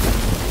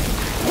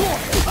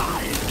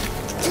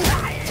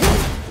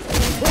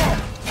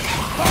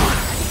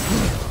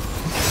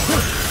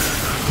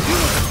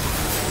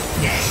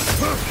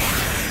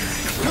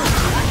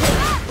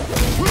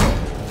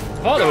 I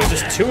thought there was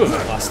just two of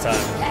them last time.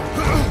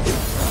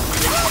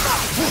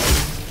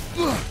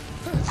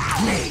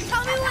 Tell me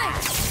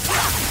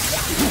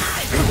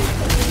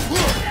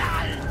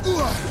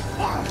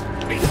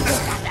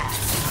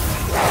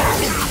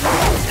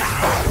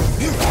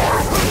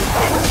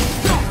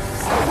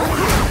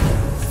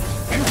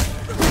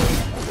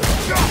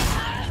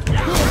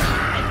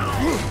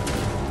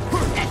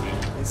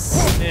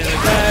It's nearly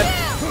dead.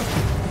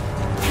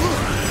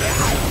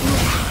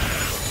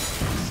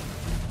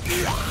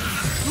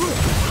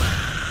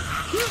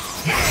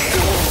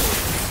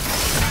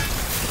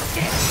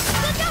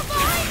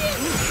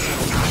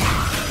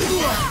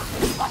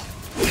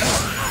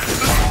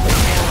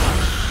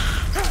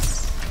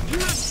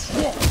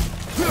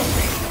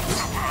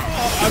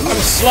 I'm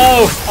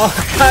slow. Oh,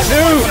 I can't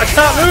move. I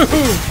can't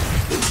move.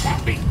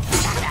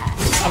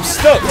 I'm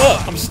stuck.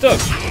 Look, I'm stuck.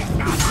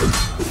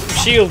 I'm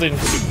shielding.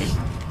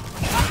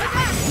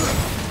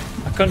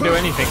 I couldn't do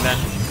anything then.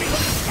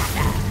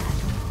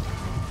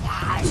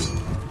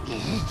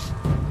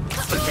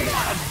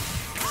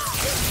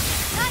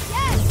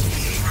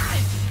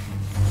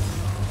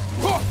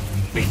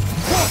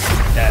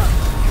 Dead.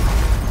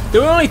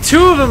 There were only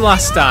two of them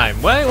last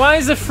time. Why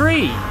is there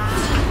three?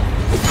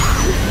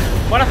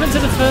 What happened to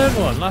the third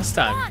one last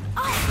time?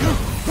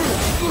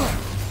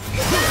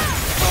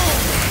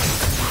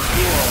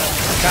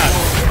 God.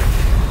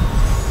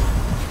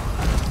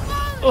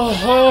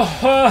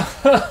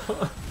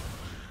 Oh.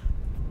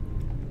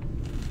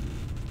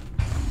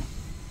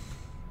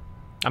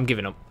 I'm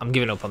giving up. I'm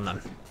giving up on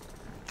them.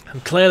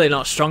 I'm clearly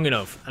not strong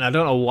enough, and I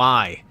don't know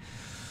why.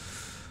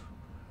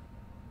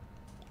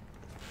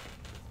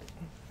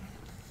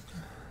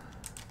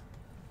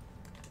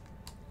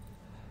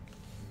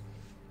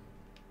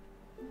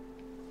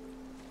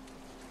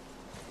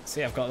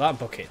 See, I've got that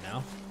bucket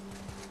now.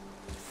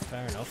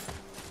 Fair enough.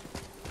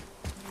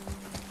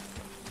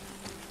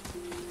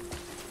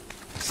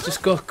 Let's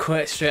just go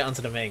quite straight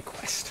onto the main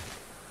quest.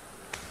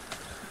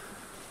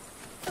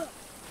 Oh,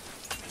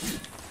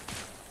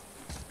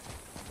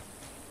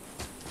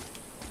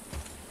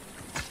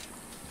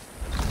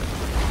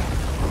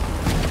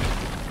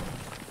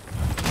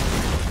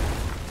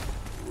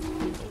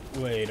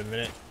 wait a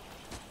minute.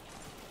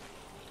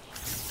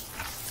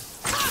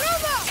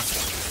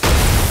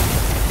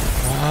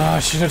 Oh, I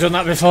should have done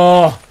that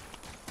before.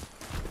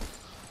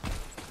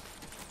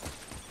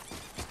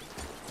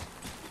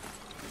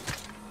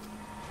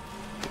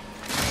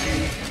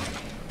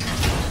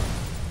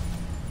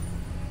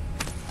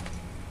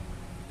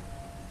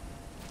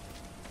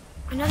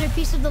 Another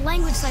piece of the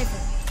language cipher.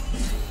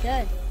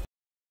 Good.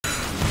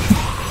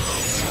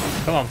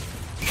 Come on.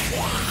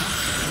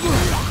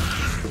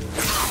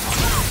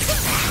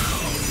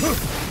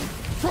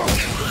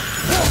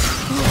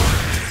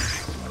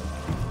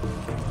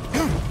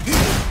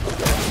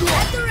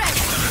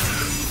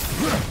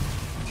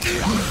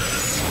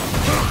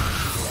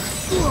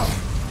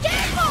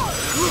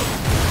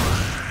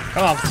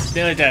 Come on, it's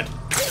nearly dead.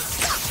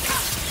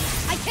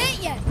 I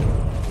can't yet.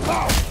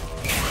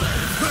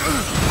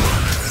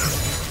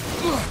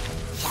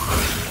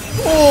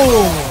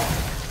 Oh!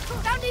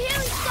 Found a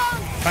healing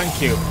stone.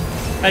 Thank you.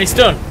 And it's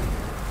done.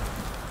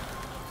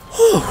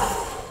 Whew.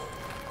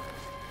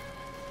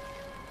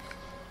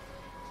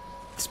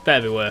 It's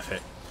better be worth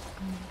it.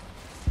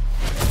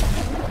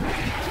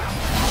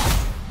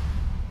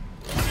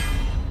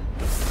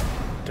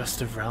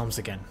 Dust of Realms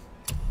again.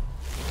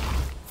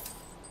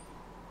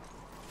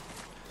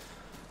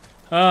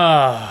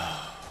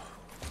 Ah,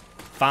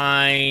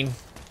 fine.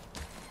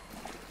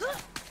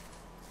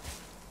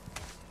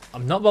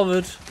 I'm not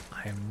bothered.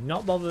 I am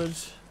not bothered.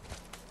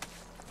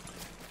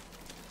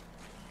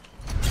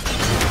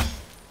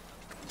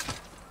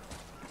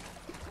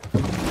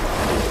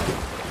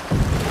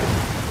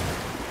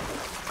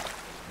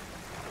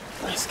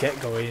 Let's get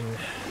going.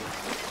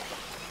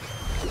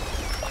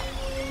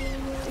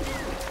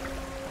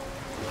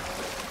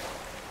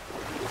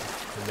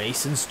 The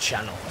Mason's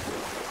Channel.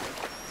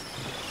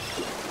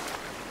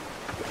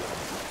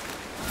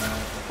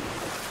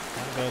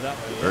 Can't go that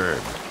way yet.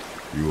 Ed,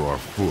 you are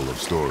full of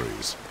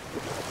stories.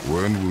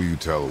 When will you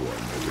tell one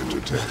that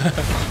entertains?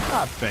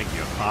 I beg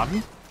your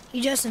pardon?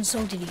 He just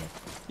insulted you.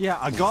 Yeah,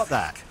 I got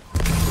that.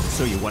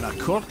 So you want a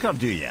corker,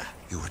 do you?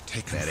 You were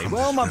taken Very from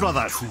well, this my realm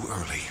brother. too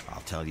early.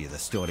 I'll tell you the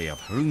story of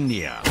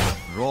Hrungnir,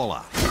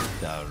 Rolla,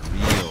 the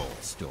real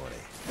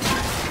story.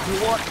 You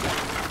know what?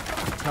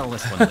 Tell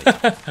this one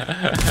later.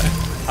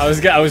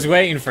 I was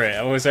waiting for it.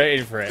 I was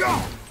waiting for it.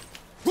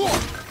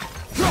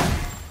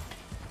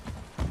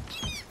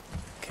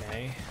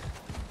 Okay.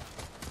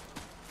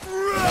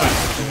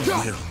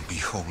 Will be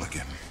whole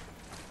again.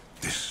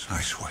 This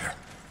I swear.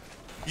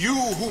 You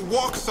who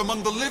walks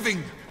among the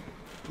living,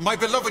 my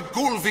beloved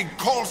Gulvig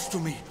calls to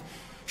me.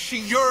 She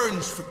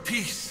yearns for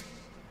peace,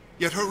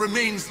 yet her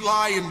remains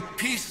lie in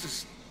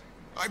pieces.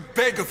 I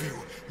beg of you,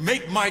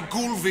 make my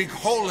Gulvig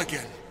whole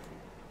again.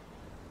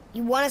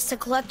 You want us to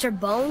collect her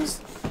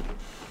bones?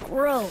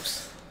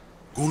 Gross.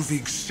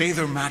 Gulvig's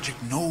Seidr magic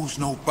knows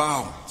no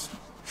bounds.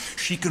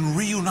 She can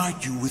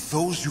reunite you with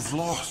those you've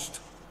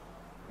lost.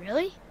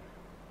 Really?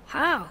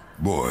 How?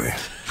 Boy,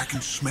 I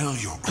can smell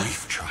your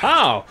grief, child.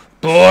 How?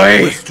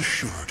 Boy! Rest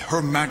assured,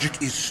 her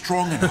magic is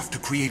strong enough to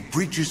create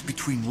bridges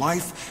between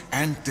life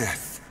and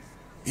death,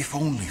 if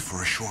only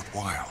for a short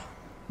while.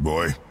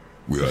 boy,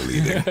 we are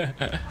leaving.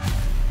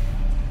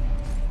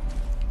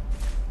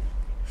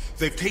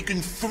 They've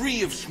taken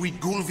 3 of Sweet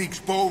Gulvig's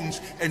bones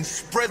and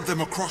spread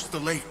them across the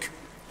lake.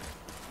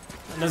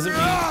 That doesn't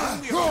mean...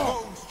 Bring me her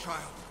bones,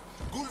 child.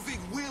 Gulvig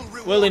will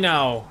reward Will he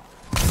now?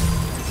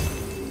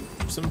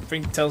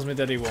 Something tells me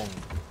that he won't.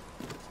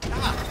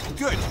 Ah,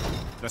 good.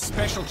 The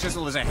special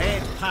chisel is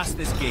ahead past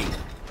this gate.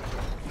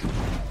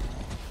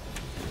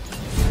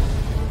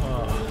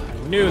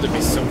 I knew there'd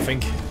be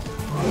something.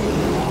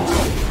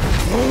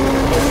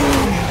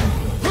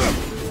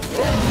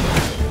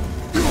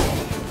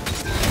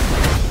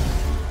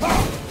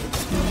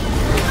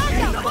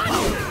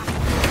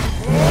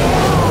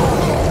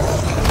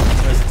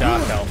 Where's the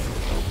Dark Elf?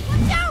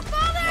 Watch out,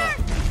 Father!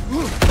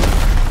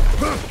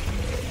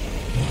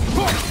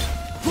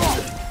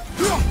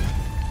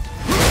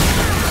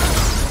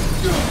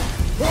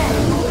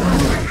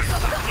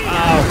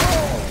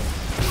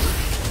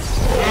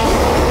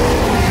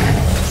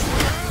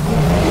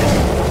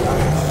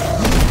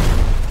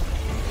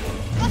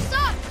 What's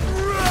up?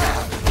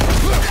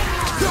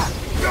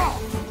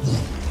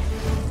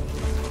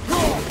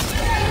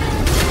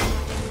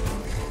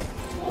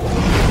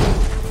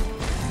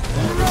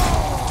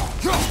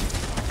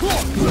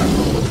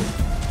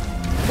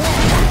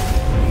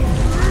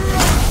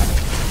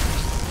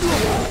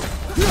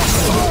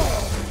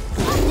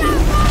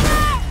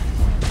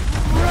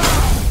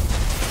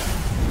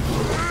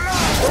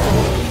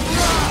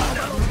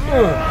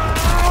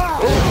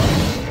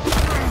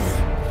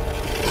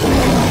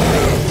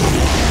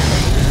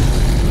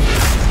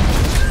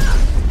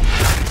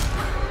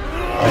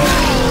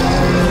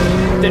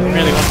 Didn't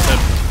really want to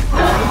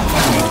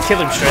kill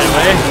him straight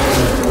away.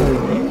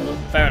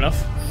 Fair enough.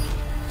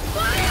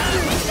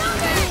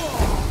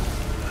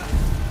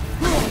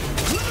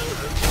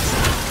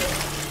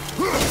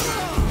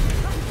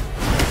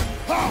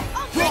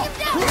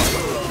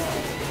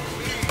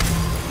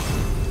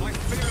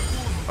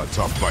 A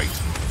tough fight.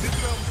 This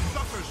realm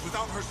suffers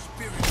without her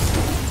spirit.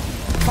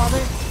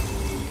 Father,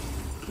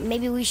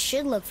 maybe we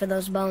should look for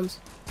those bones.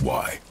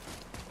 Why?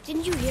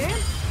 Didn't you hear him?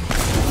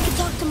 We can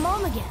talk to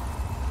Mom again.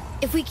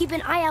 If we keep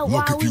an eye out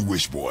Look while if you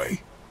wish,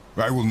 boy.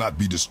 I will not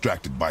be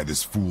distracted by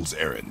this fool's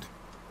errand.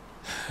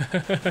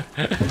 I'm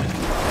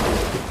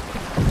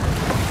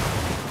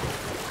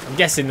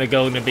guessing they're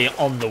going to be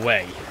on the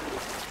way.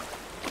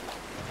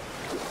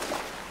 But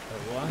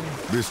why?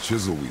 This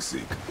chisel we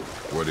seek,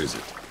 what is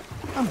it?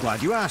 I'm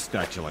glad you asked,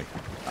 actually.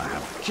 I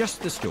have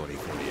just the story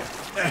for you.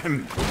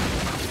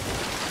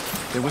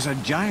 There was a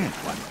giant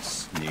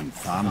once named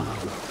Thamur.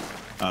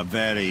 A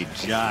very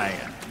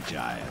giant.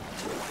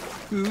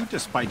 who,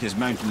 despite his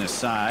mountainous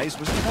size,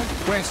 was without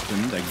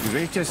question the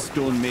greatest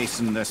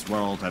stonemason this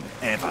world had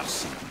ever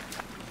seen.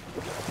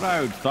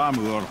 Proud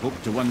Thamur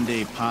hoped to one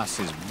day pass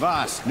his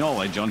vast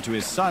knowledge on to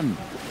his son,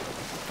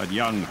 but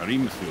young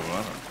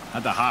Hrimthur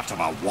had the heart of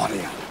a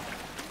warrior.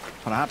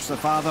 Perhaps the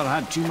father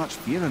had too much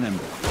fear in him,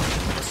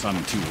 the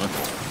son too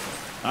little.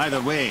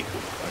 Either way,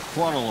 the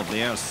quarrel of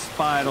the earth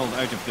spiraled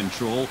out of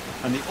control,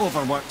 and the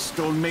overworked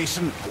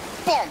stonemason,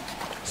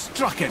 bonk,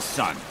 struck his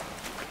son.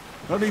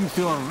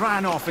 Hrimthur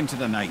ran off into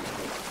the night.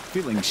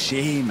 Feeling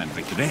shame and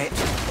regret,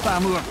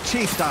 Thamur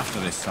chased after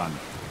his son,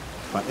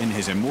 but in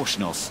his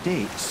emotional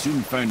state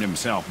soon found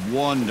himself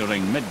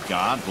wandering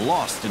Midgard,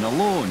 lost and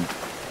alone.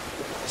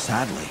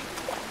 Sadly,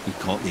 he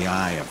caught the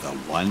eye of the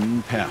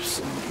one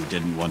person he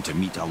didn't want to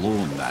meet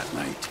alone that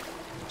night,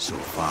 so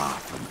far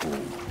from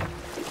home.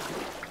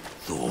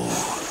 Thor.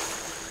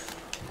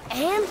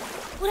 And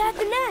what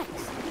happened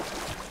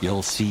next?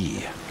 You'll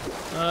see.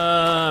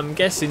 I'm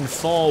guessing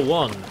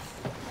 4-1.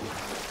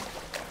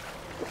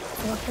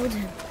 Thor killed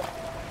him.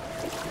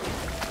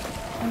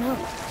 Oh no.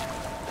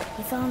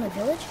 He fell in the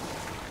village?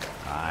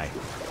 Aye.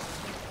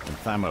 When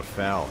Thamur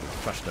fell, he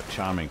crushed a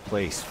charming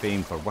place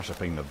famed for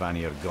worshipping the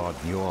Vanir god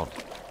Njord.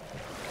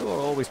 Thor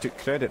always took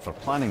credit for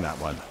planning that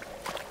one.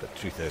 The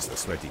truth is, the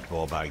sweaty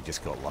ballbag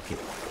just got lucky.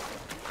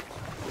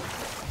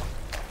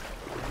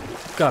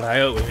 God, I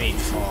hope we meet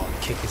Thor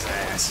and kick his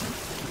ass.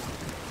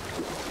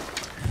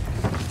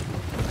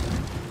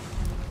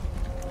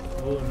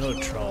 Oh, no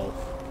troll.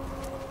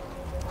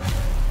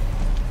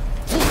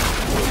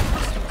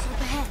 Up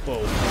ahead.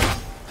 Whoa.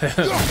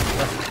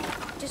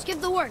 Just give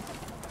the word.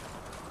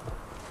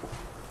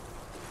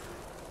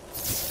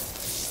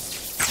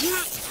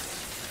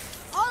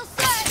 All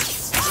set!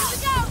 Here we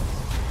go!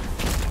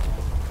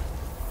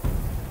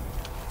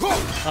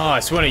 Oh,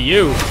 it's one of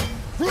you.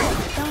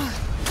 Darn.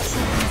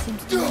 Something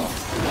seems to be.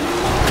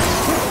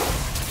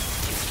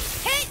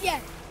 Hit ya!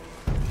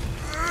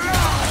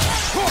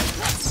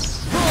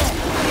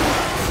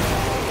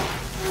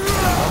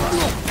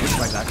 Looks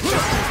like that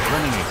ship is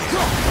running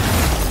again.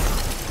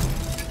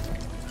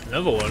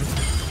 Another one.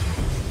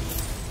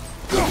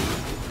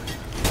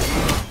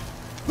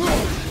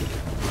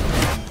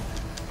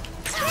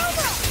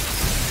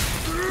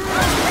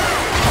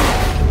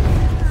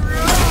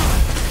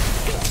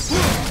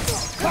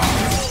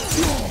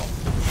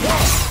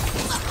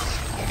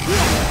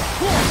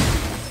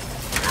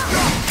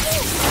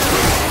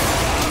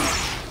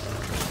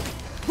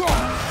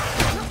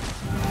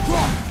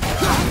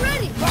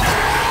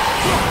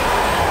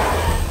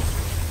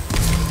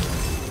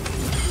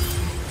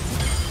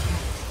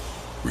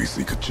 We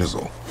seek a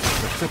chisel.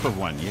 The tip of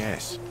one,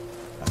 yes.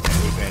 A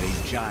very, very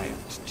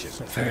giant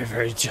chisel. Very,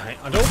 very giant.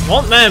 I don't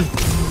want them.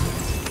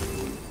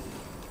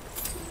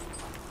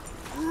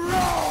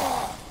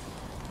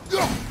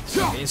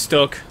 Getting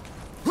stuck.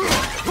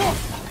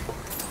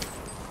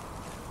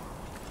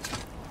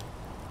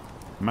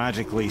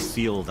 Magically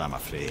sealed, I'm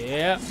afraid.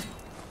 Yeah.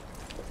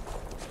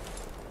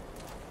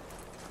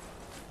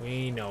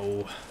 We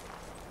know.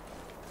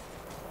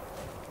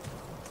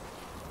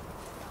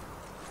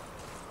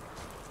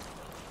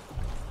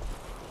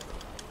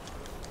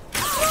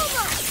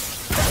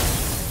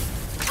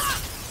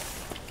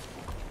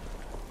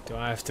 Do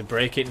I have to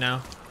break it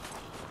now?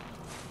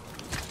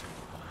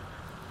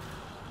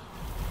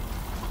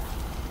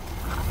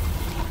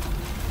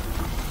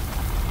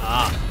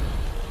 Ah.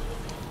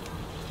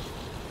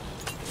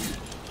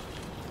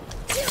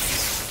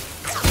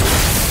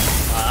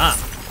 Ah.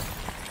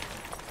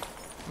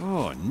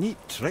 Oh, neat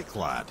trick,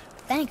 lad.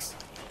 Thanks.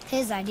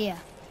 His idea.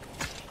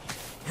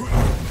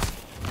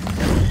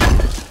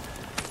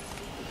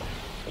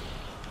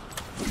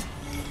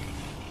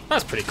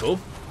 That's pretty cool.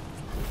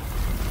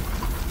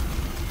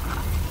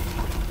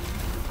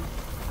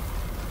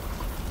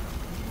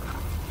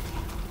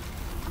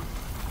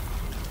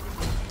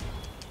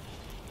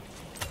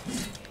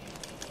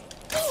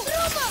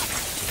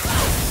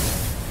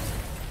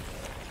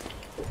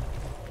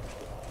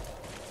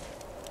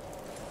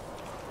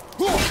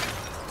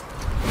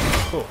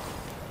 Cool.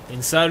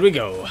 Inside we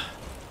go.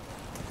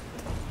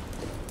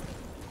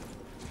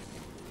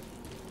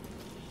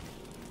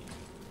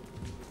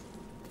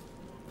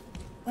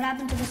 What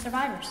happened to the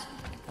survivors?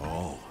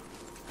 Oh,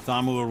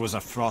 Thamur was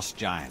a frost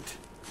giant.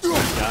 He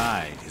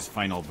died. His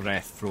final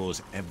breath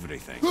froze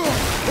everything.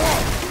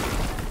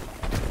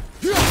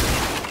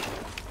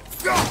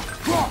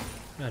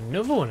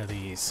 Another one of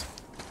these.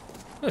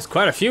 There's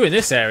quite a few in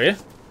this area.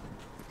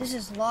 This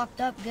is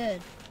locked up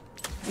good.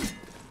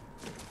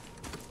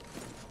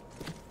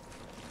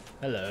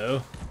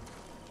 Hello.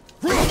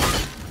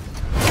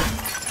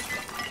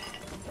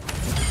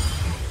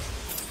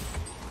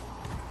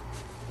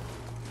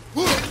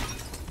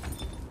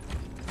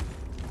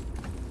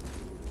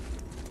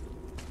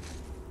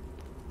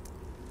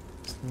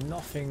 There's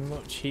nothing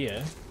much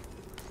here.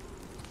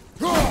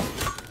 Up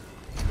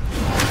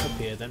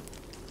here then.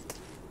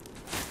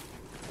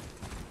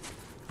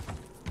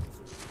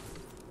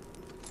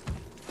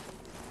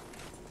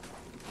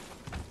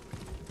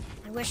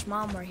 I wish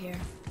Mom were here.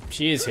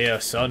 She is here,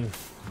 son.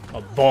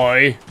 Oh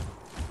boy.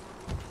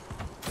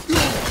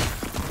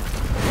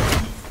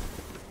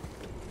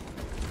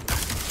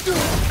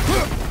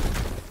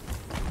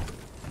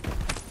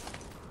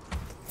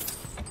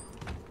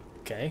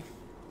 Okay.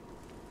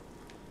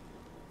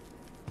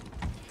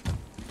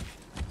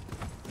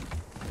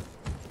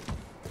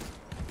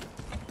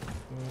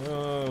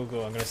 Oh,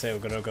 go. I'm gonna say we're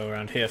gonna go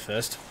around here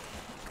first.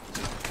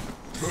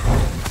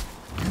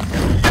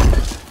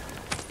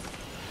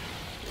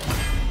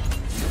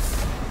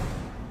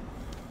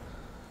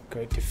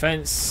 Great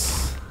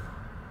defense.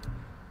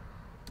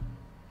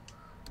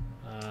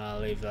 I'll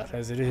leave that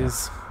as it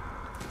is.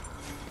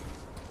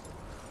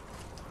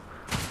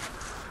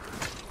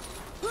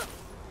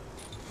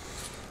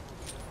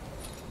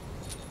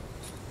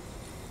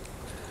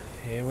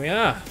 Here we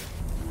are.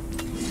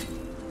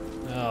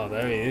 Oh,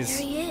 there he is.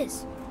 There he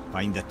is.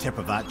 Find the tip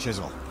of that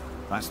chisel.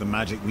 That's the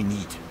magic we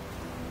need.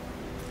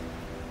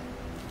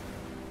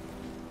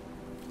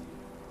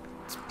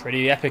 It's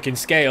pretty epic in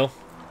scale.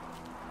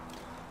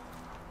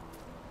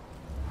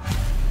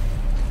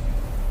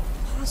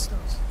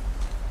 Hostiles.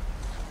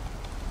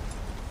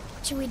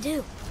 What should we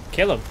do?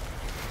 Kill him.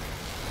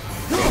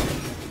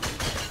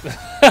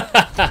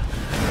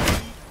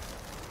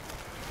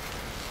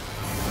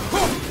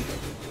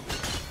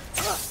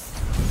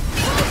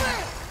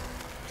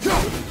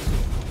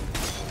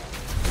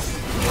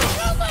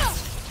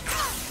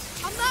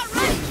 I'm not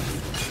ready.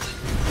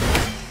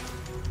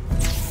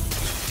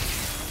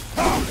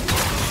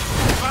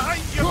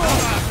 Behind you,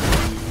 brother!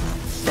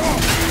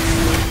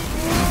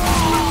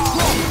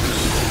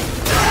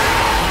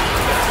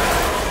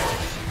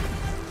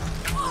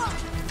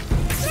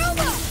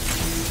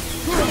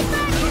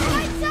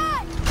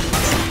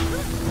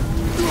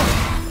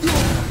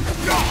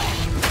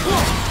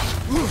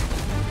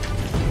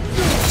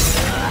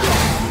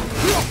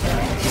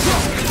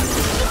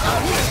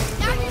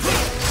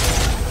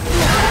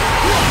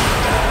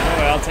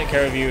 I'll take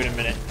care of you in a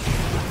minute.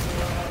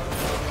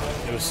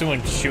 There was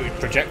someone shooting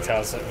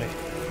projectiles at me.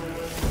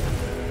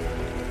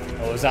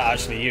 Or was that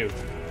actually you?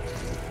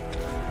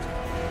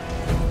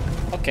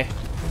 Okay.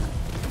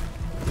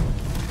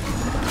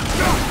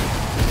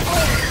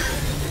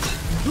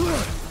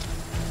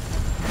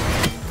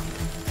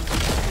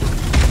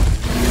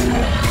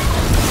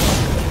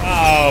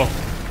 Oh.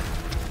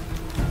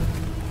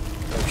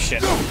 Oh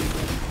shit.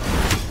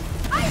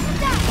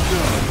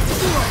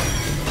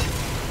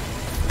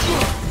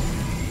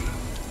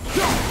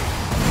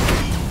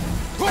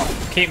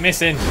 Keep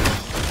missing.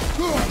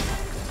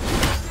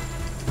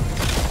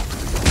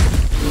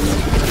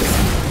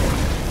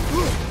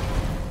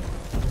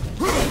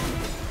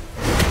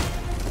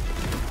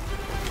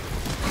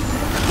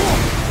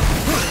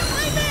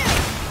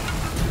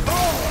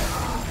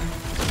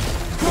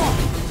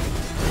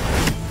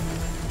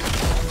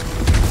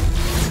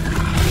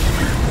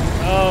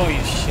 Oh,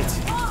 you shit.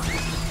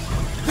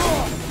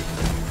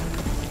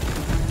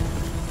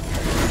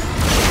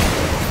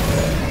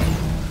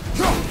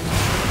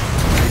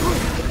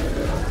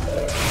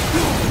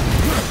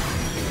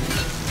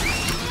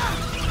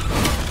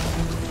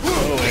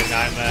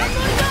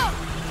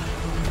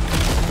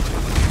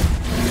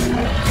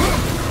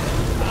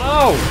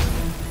 Oh!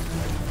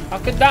 How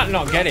could that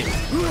not get him?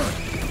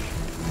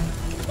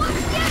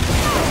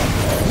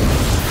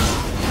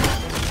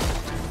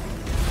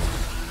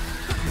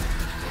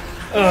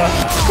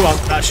 Come on,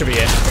 that should be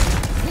it.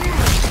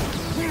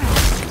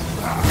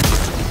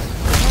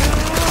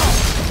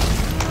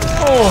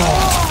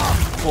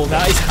 Oh,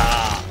 that is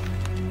hard.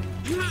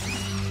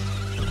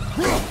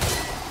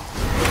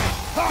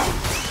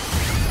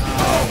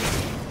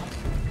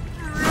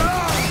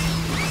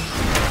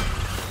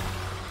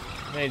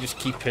 They just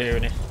keep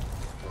hearing it.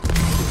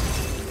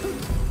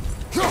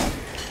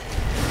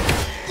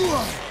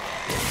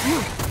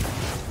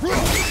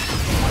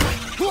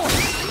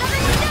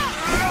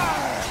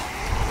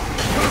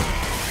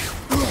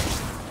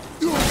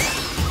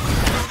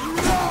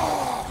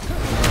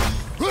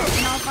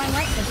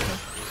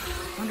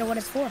 Wonder what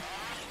it's for.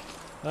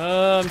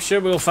 I'm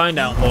sure we'll find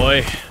out,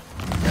 boy.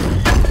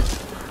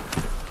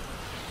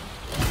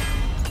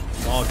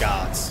 More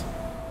guards.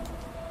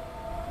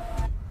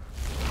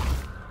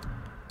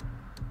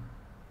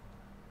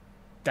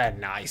 They're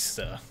nice,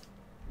 though.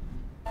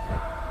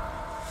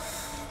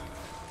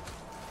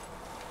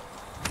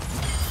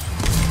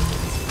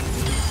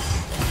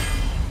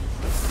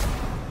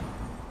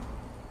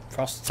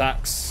 Frost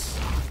attacks.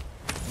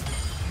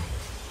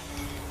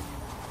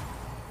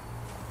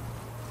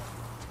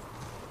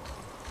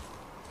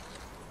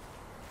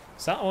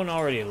 Is that one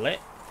already lit?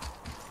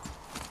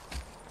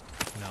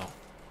 No.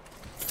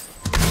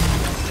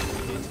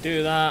 Need to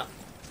do that.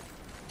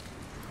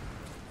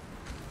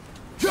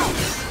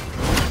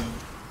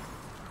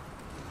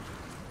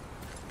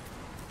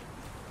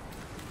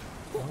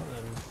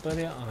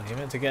 Bloody hell. Oh, you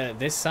meant to get it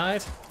this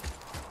side?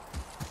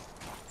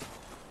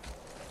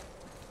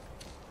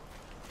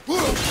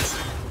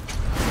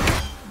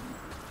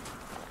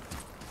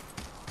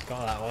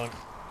 Got that one.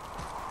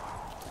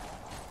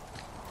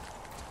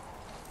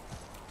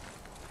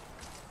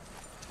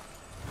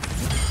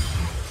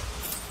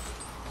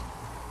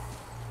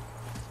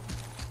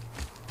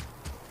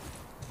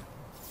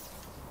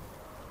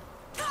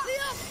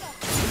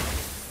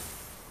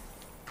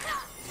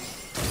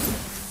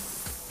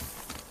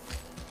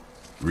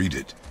 Read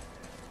it.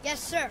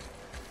 Yes, sir.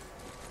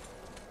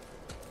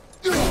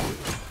 To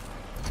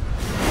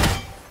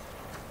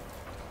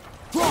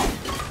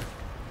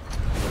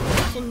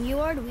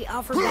Njord, we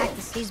offer back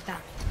the sea's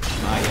bounty.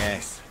 Ah,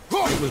 yes.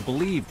 It was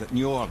believed that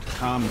Njord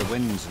calmed the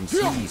winds and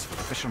seas for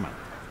the fishermen.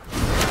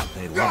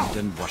 They loved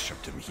and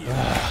worshipped him here.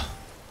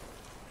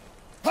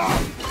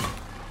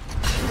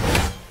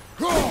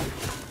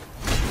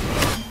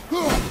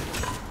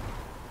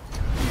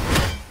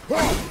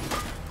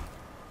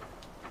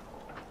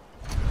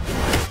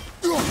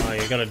 Oh,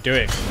 you gotta do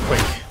it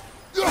quick.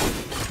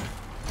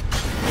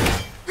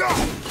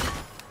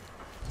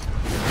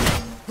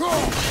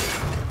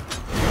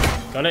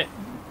 Got it?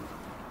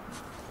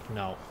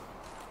 No.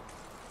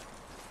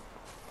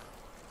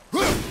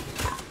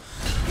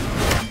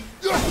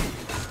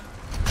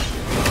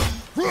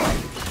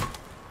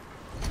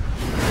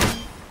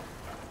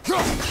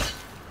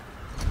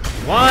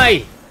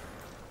 Why?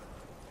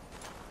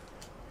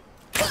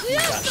 You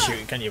can't shoot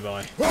it, can you,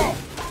 boy?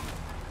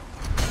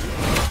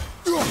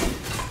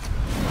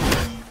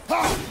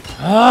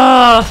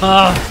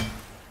 Ah!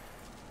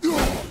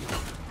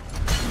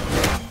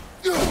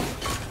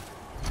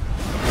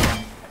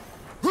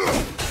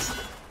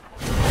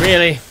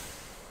 Really?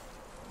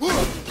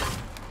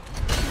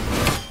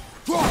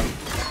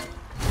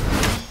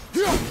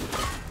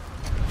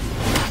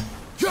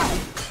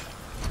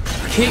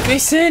 I keep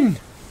missing.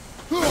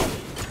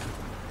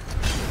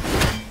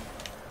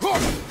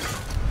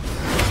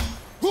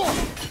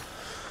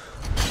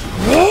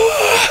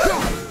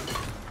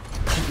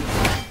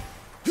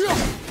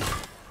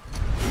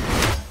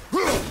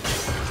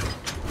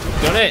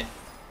 Done it.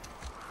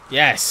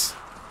 Yes.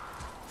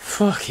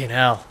 Fucking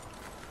hell.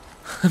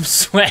 I'm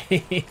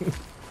sweating.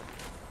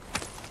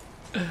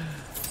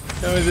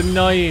 That was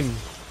annoying.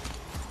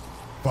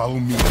 Follow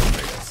me,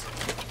 Andreas.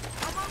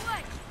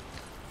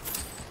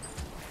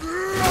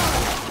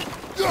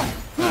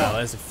 Oh,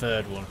 there's a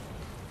third one.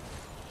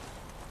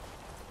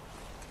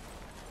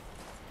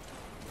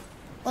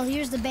 Well,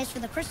 here's the base for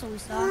the crystal we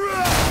saw.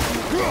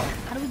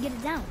 How do we get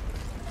it down?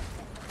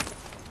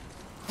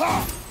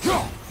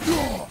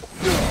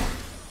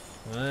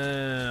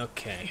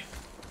 Okay.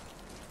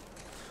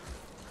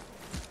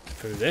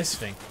 Through this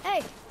thing.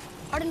 Hey,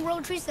 hardened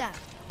roller tree sap.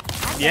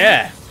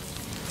 Yeah.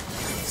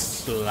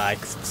 It's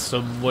like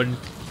someone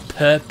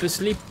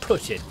purposely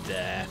put it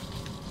there.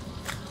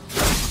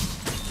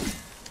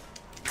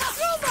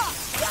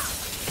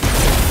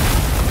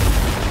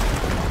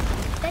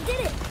 That did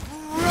it.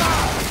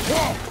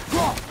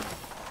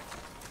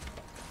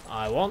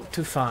 I want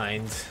to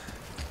find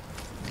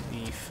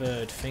the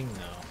third thing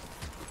though.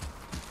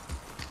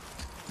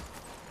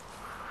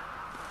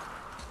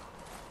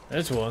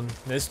 There's one,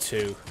 there's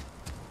two.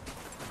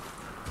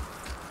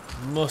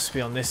 Must be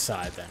on this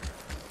side then.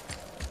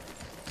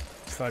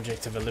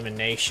 Project of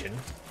elimination.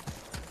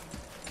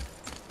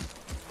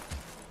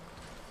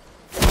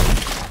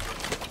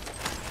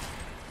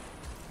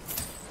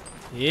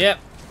 Yep.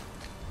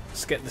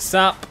 Let's get the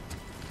sap.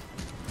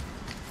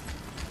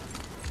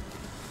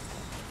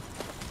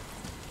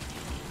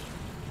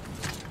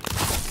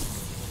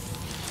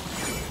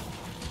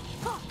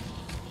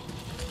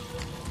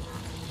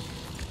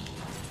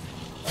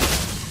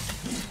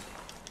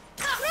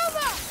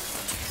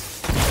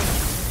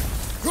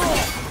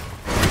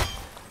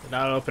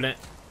 That'll open it.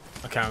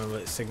 I can't remember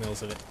the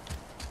signals of it.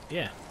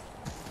 Yeah.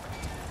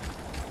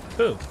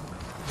 Ooh.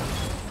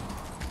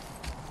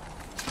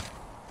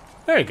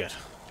 Very good.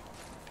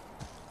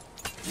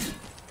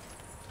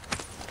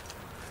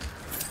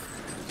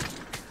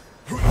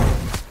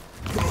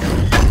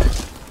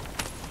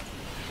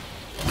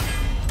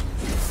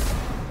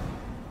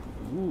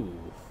 Ooh.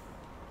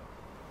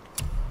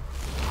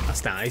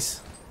 That's nice.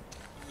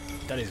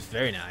 That is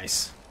very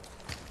nice.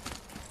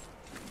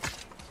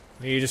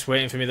 Are you just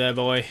waiting for me there,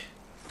 boy?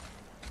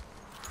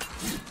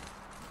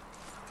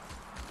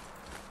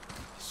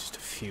 It's just a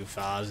few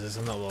vases,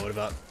 I'm not worried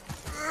about.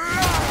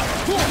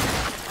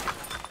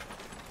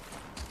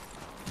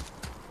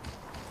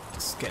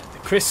 Let's get the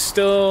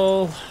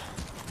crystal.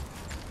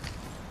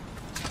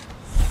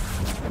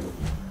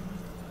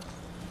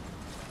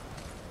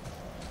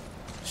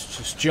 Let's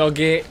just jog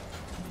it.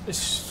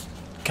 Just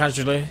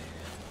casually.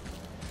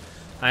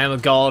 I am a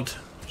god.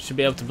 Should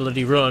be able to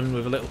bloody run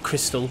with a little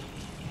crystal.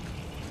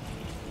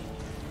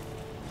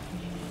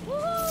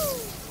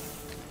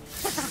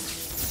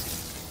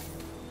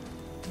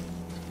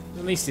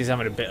 At least he's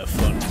having a bit of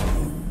fun.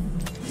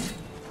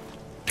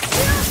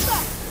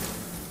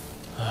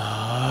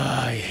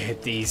 Ah, I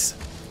hate these.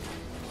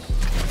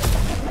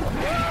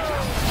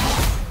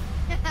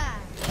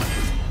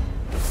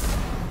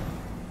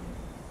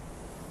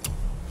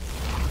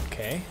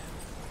 Okay.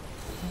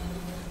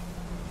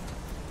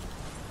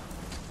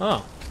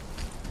 Oh.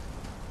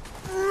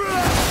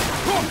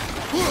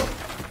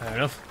 Fair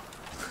enough.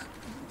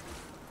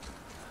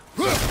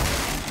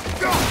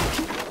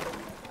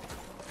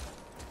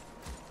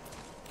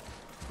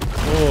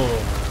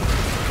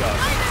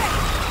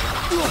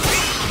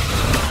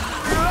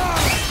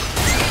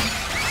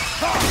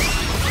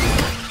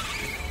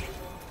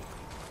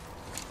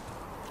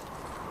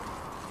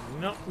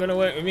 gonna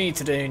work with me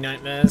today,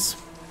 nightmares.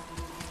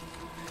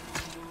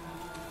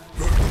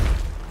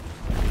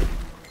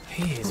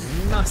 He is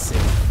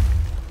massive.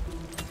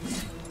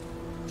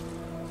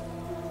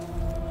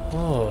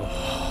 Oh.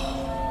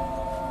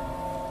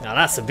 Now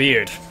that's a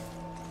beard.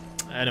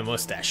 And a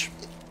mustache.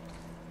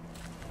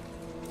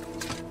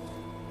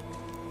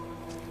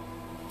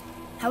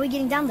 How are we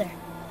getting down there?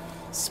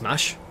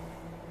 Smash.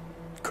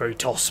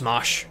 Kratos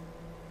smash.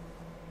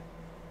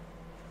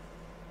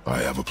 I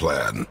have a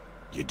plan.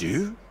 You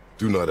do?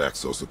 Do not act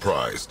so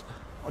surprised.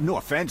 Oh, no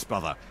offense,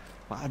 brother,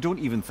 but I don't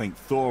even think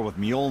Thor with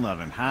Mjolnir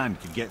in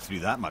hand could get through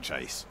that much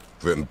ice.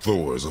 Then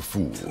Thor is a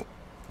fool.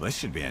 This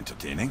should be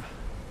entertaining.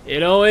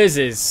 It always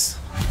is.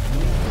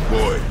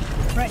 Boy,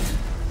 Right.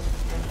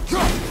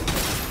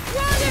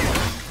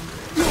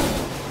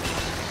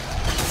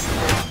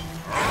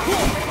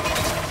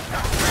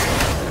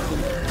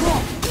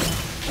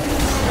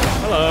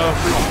 Hello.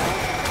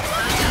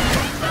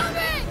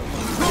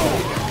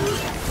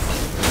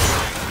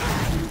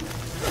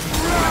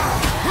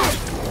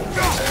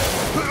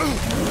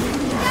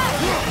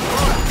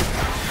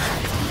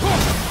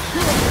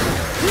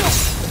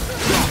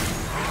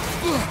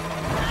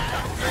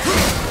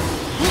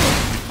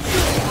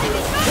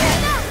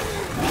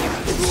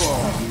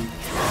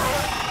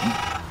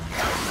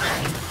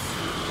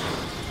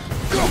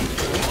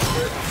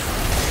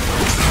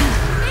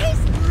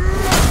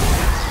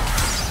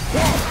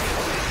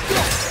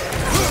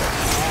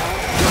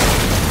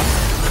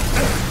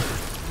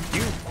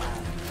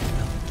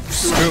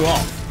 Screw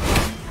off.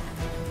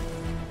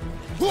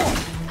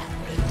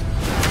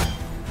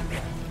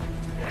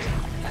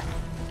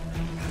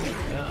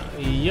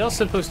 You're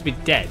supposed to be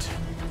dead.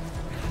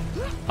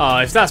 Oh,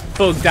 if that's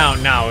bugged out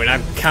now and I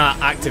can't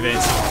activate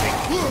something.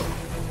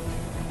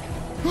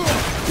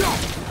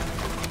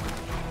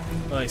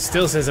 Well, it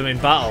still says I'm in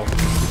battle.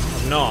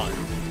 I'm not.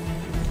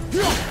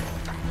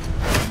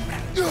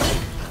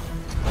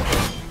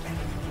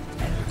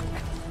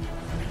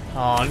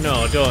 Oh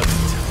no, don't.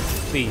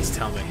 Please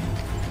tell me.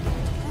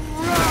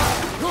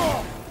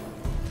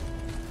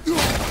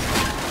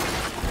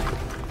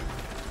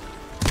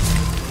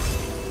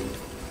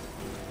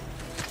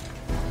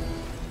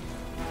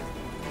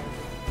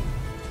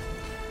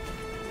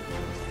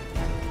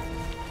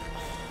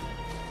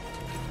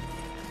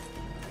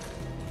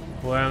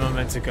 Where am I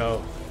meant to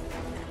go?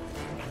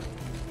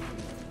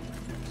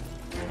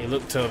 He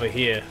looked over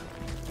here.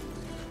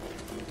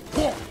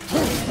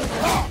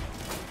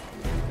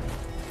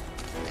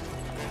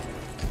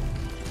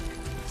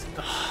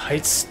 Oh,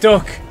 it's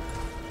stuck.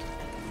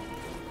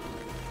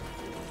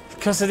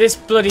 Because of this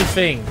bloody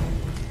thing.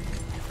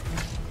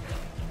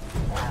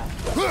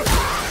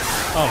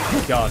 Oh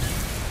my god.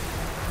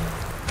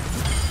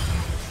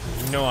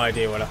 No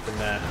idea what happened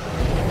there.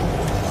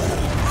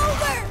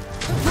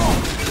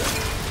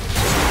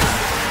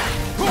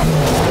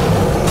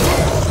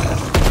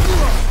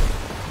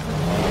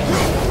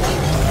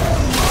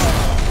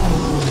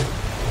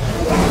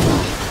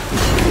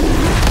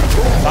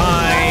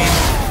 Fine.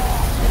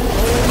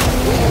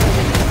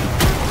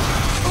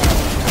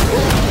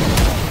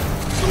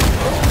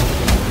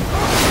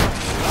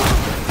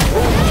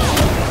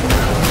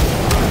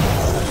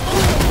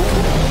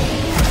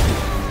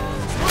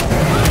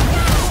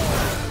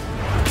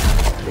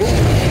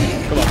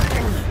 Come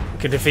on. We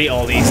can defeat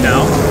all these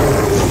now.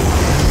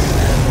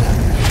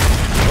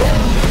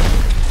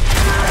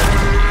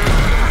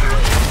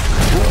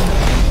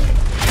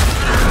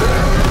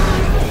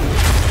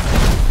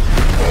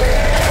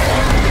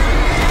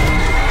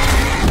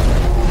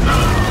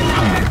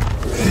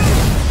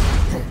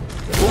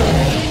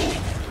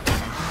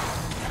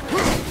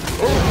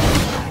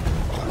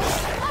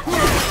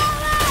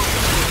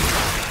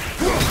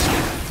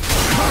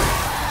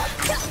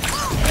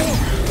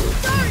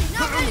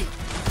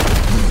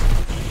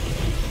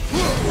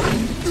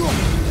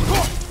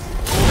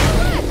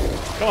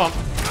 Come on.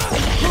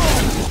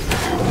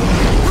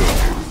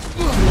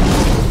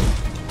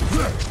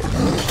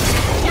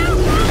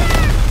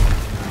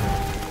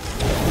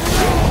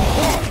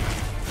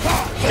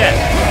 Dead.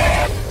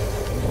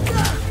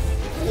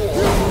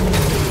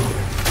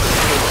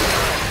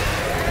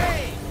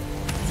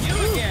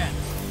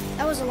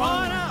 That was a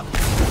long one.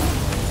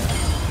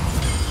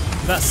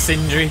 That's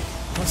Sindri.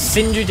 What's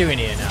Sindri doing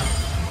here now?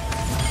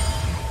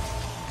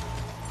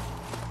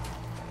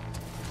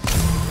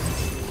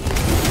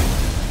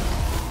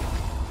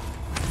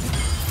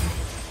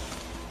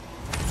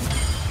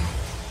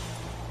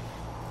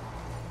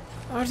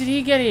 How did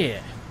he get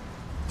here?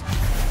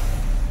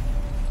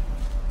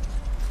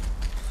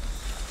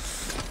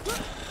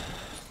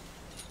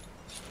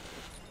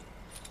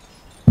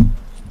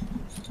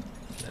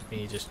 Let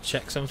me just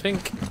check something.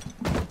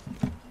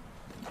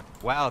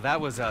 Wow,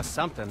 that was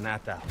something,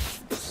 that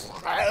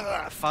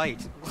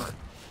fight.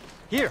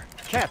 Here,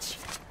 catch.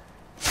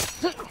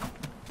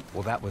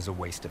 Well, that was a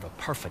waste of a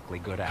perfectly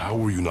good how hour.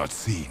 were you not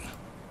seen?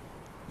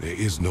 There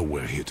is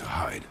nowhere here to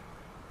hide.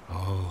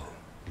 Oh,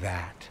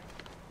 that.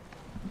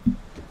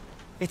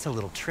 It's a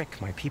little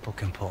trick my people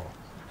can pull.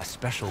 A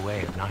special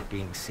way of not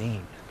being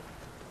seen.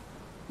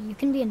 You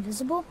can be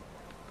invisible?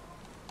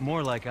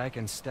 More like I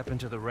can step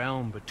into the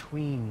realm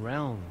between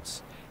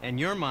realms. And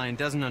your mind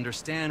doesn't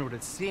understand what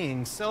it's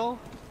seeing, so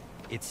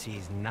it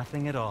sees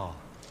nothing at all.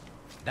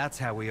 That's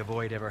how we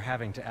avoid ever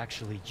having to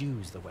actually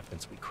use the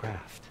weapons we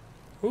craft.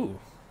 Ooh,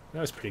 that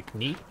was pretty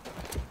neat.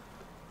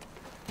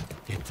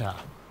 It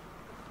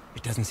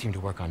doesn't seem to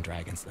work on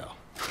dragons, though.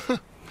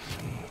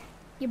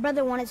 Your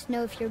brother wanted to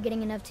know if you're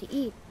getting enough to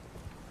eat.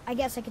 I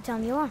guess I could tell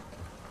him you are.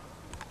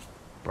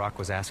 Brock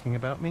was asking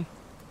about me?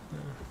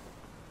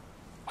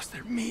 Was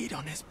there meat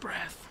on his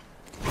breath?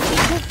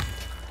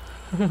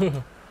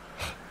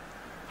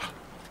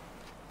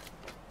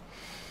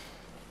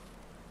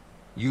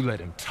 You let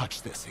him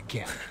touch this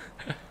again.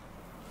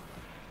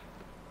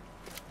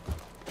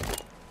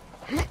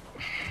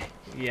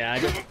 Yeah, I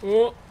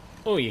don't...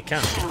 Oh, you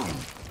can.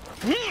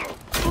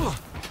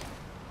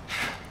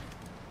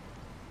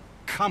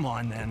 Come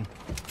on, then.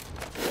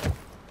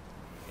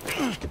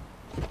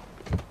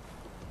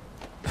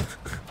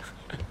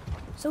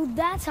 So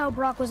that's how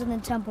Brock was in the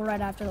temple right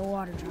after the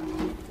water drop.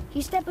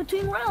 He stepped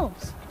between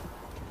realms.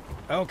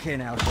 Okay,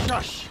 now,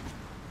 shush!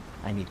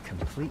 I need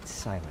complete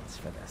silence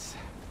for this.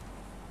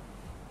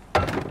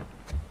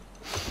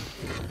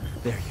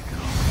 There you go.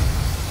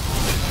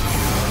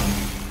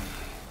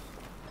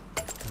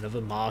 Another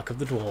mark of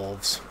the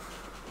dwarves.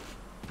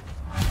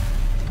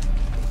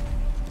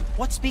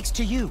 What speaks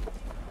to you?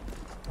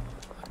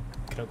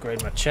 Can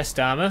upgrade my chest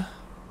armor.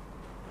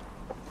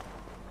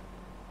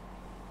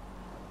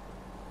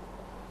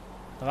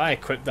 Have I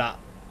equipped that?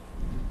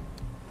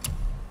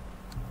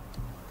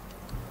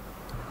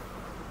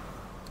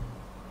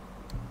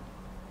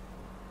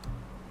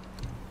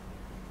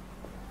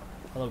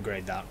 I'll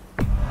upgrade that.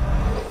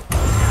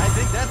 I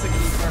think that's a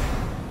keeper.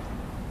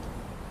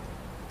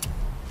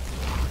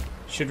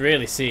 Should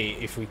really see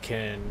if we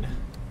can...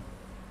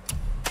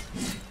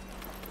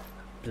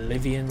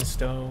 Oblivion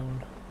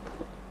Stone.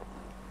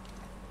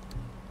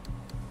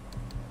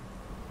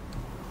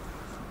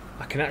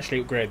 I can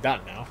actually upgrade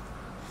that now.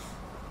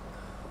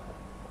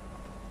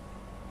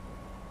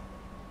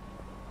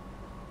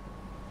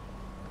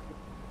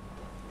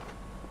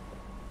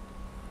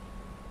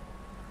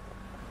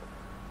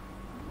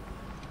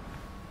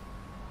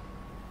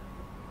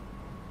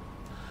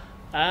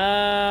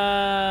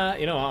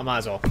 You know what, I might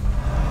as well.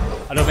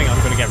 I don't think I'm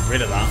going to get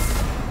rid of that.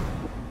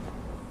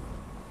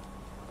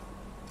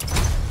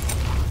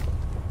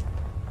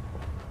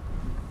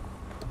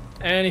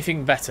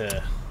 Anything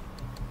better?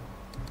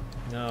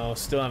 No,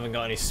 still haven't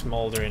got any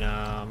smouldering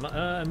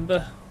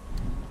ember.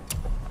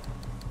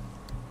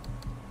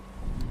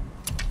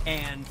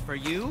 And for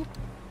you?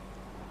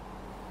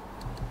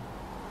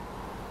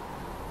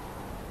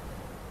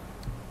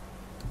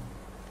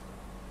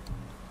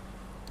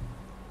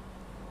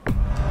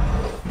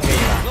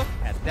 Look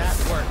at that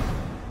work.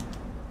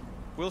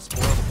 We'll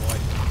spoil the boy.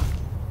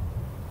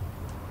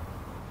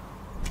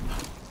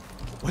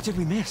 What did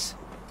we miss?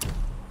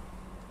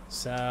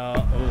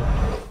 Sell.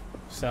 Oh,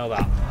 sell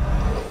that.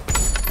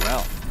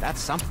 Well, that's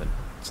something.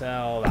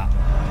 Sell that.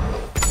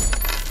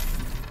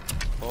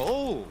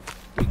 Oh,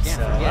 we can't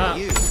Sell forget that.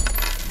 you.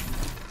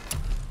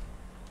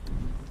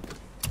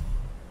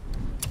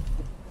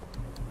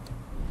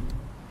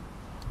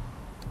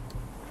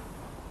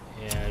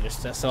 Yeah,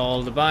 just that's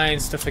all the buying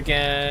stuff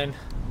again.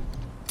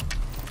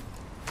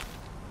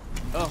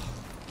 Oh,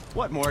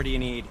 what more do you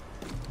need?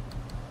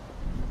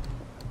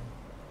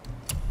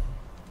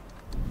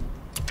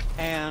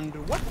 And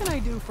what can I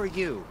do for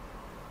you?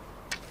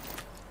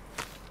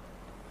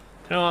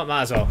 You know what?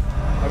 Might as well.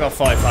 I got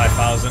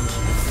 45,000.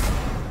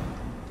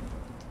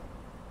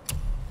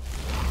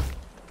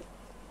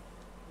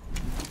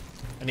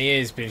 And he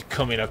is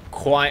becoming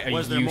quite a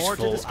Was there more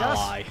to useful discuss?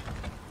 ally.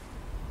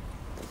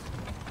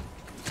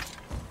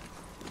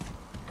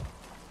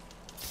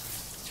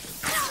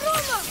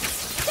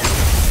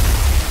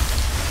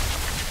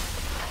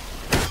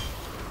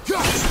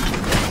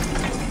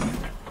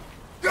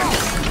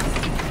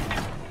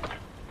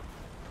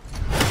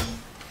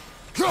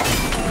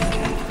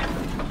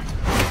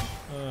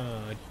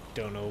 I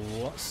don't know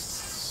what's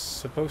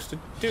supposed to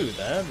do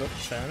there, but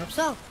fair enough.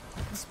 So,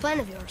 this plan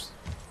of yours.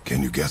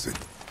 Can you guess it?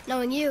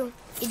 Knowing you,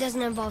 it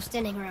doesn't involve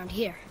standing around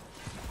here.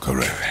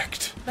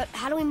 Correct. But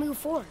how do we move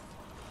forward?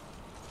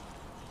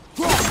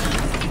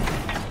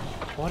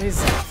 What is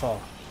that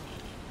for?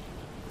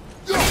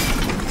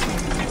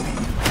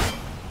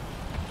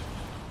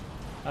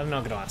 I'm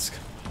not gonna ask.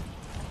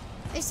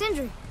 Hey,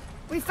 Sindri,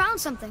 we found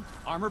something.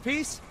 Armor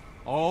piece?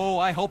 Oh,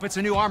 I hope it's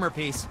a new armor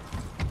piece.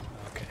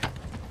 Okay.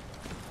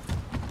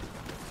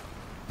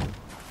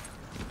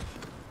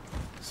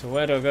 So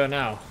where do I go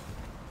now?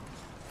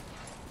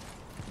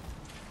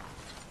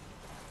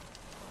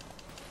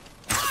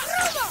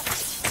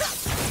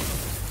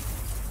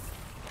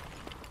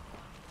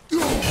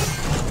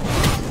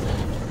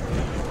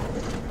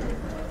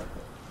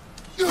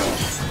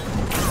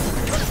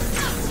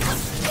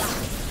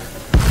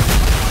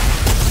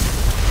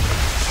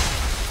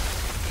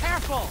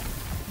 Careful!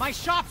 My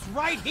shop's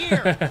right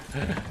here!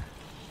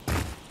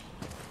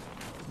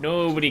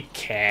 Nobody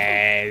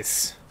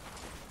cares.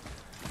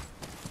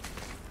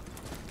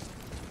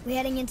 We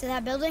heading into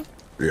that building?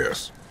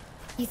 Yes.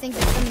 You think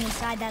there's something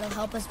inside that'll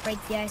help us break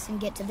the ice and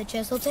get to the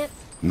chisel tip?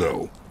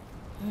 No.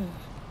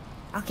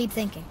 I'll keep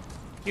thinking.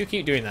 You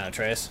keep doing that,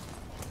 Atreus.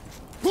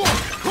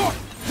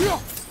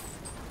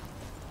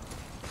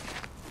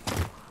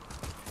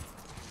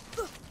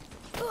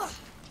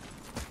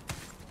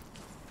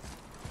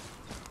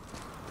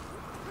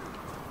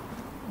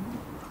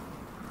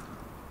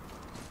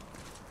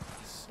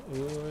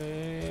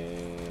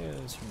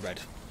 It's red.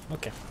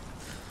 Okay.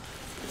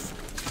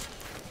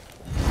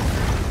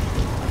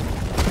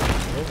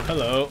 Oh,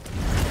 hello.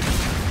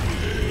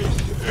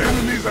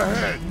 Enemies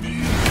ahead!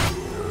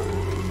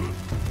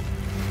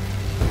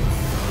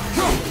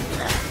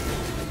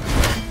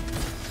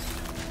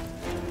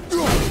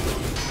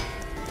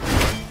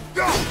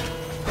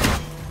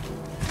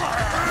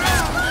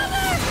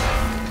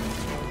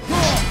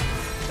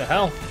 The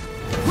hell?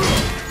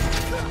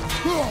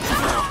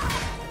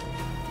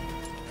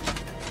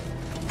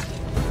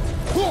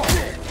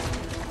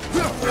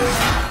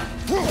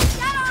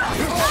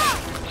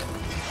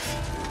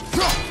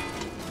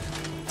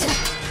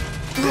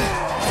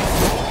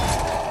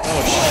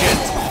 Oh shit.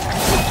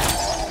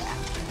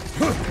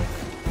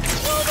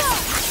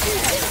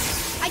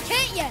 I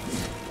can't yet!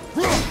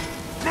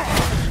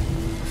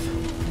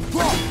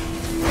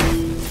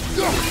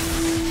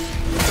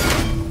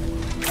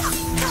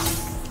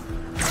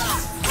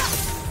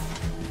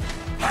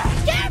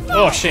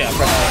 Oh shit, I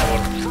pressed that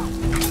one.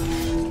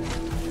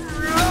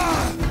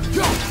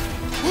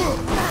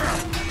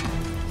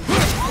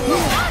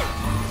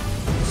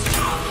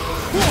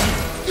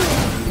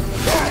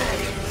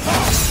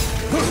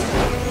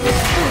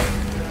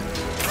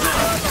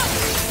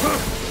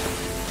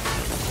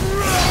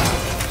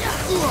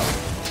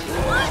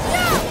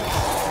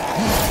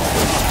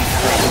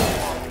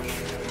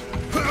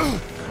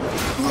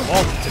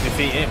 To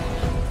defeat him.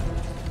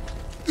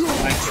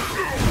 Thank you.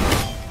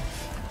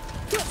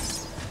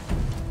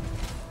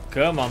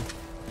 Come on.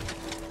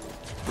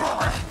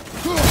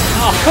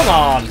 Oh, come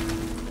on!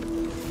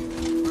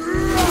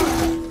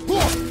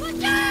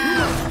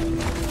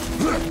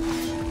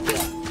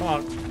 Come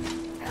on.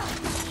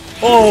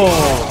 Oh!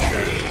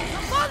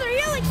 Father,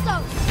 healing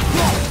stuff!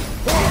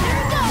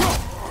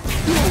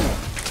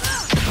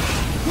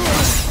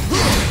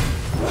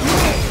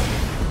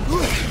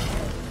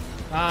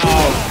 Ow!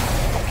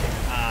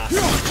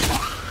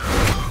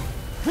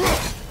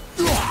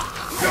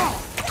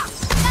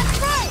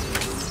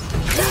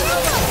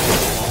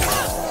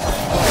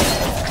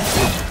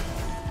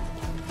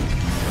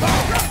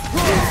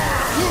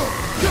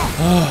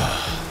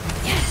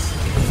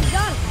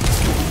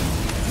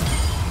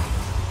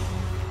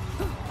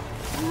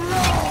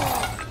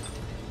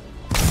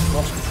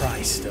 What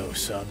price, though,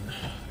 son?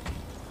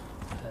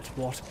 At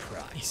what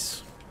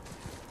price?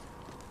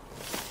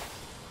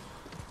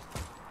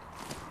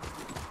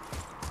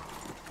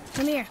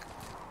 Come here.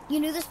 You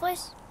knew this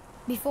place?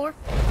 Before?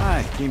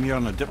 I came here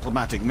on a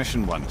diplomatic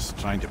mission once,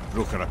 trying to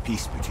broker a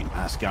peace between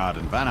Asgard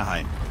and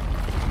Vanaheim.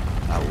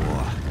 A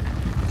war.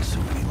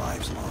 So many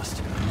lives lost.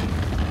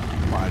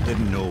 What I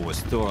didn't know was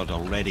Thor had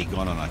already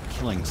gone on a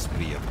killing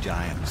spree of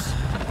giants.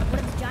 What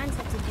did the giants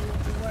have to do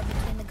with the war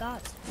between the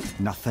gods?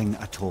 Nothing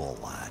at all,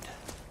 lad.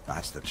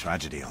 That's the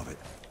tragedy of it.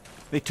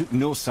 They took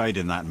no side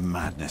in that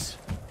madness.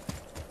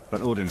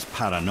 But Odin's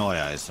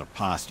paranoia is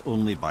surpassed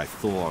only by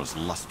Thor's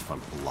lust for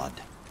blood.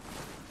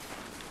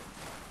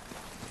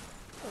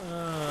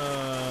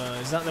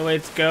 Is that the way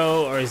to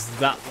go, or is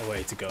that the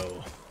way to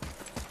go?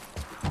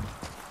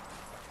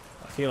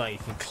 I feel like you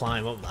can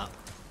climb up that.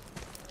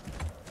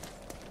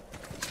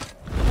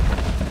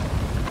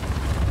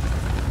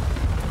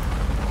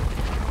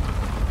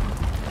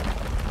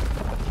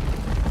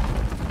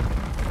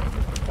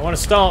 I want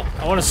to stop.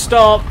 I want to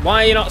stop.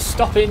 Why are you not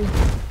stopping?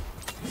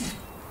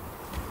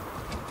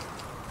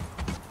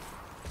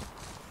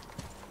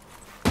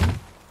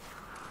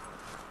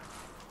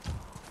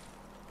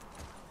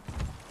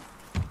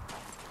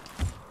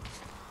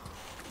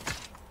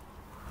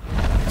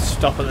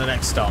 Stop at the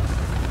next stop.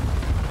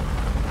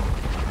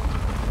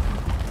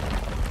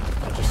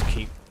 I'll just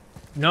keep...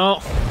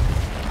 No!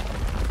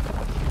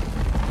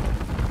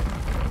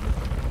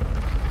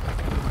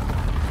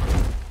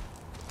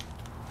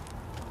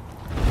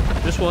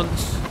 Just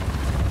once.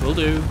 Will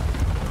do.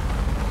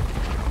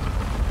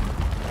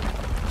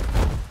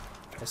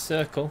 A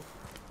circle.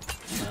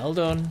 Well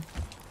done.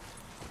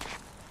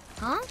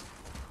 Huh?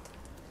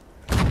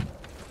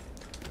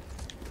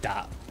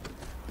 That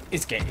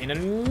is getting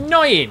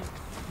annoying!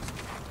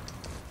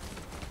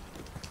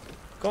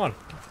 Go on.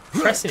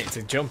 Pressing it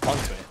to jump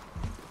onto it.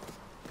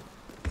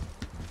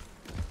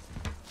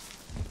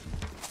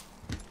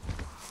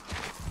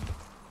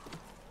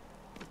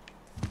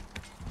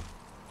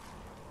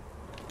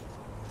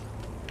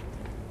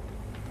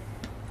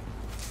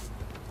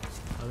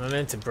 Am I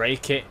meant to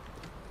break it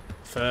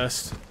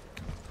first?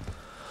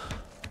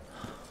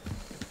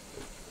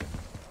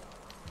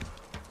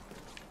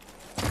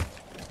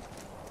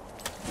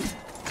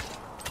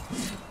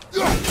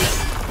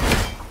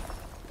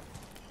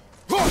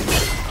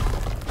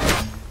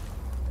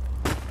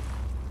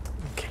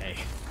 Okay.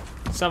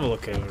 Let's have a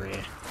look over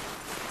here.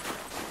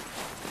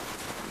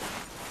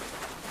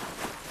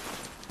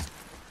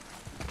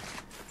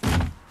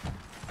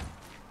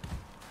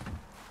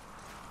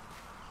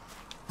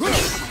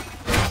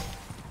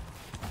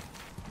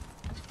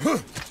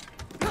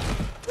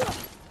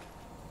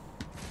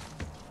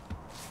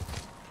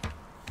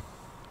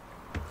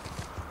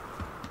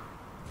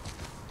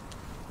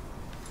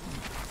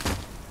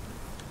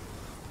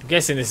 I'm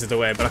guessing this is the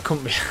way, but I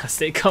couldn't be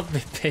asked. It got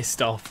me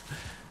pissed off.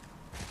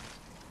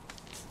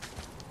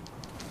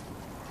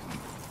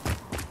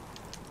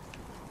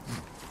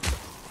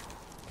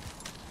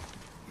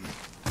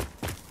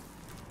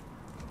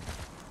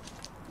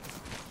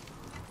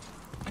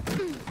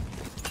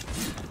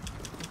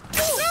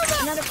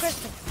 Another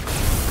crystal.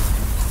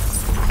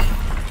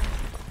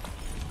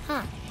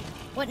 Huh.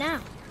 What now?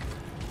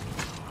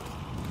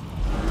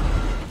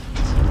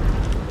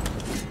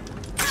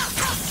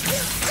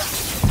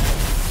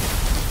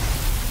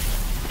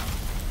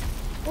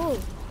 Ooh,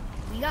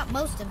 we got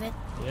most of it.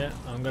 Yeah,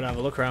 I'm gonna have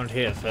a look around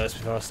here first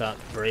before I start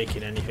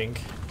breaking anything.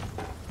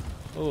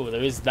 Oh,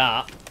 there is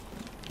that.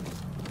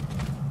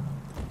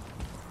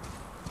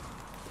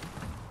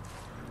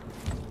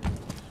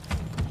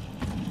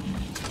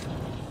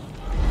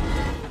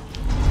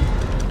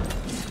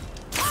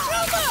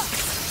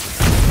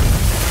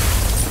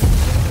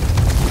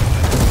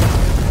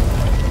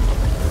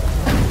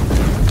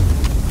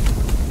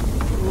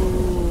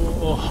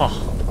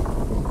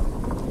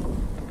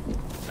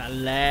 That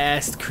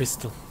last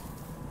crystal.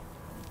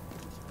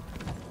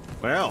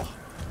 Well,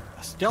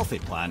 a stealthy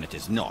plan it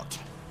is not.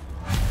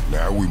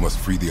 Now we must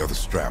free the other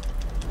strap.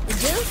 The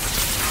dude?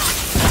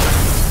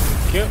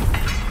 Cute.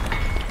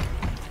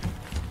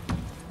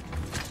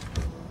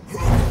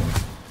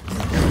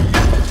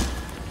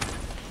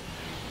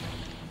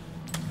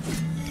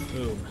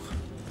 Boom.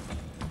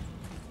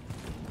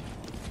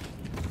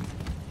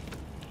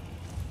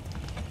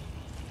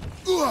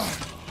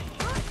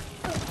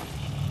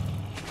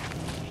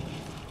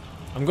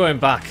 I'm going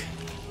back.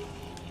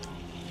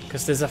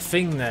 Because there's a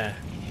thing there.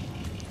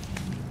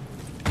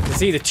 You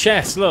see the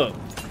chest, look.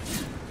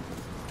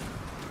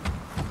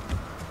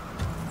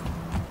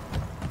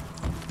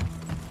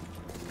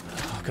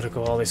 Oh, I've got to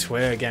go all this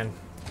way again.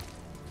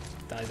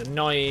 That is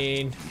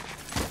annoying.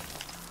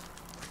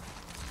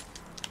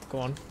 Go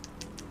on.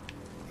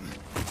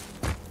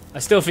 I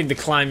still think the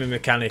climbing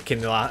mechanic in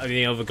the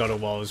other God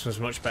of Wars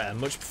was much better,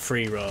 much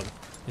free roam,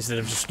 instead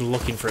of just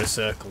looking for a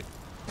circle.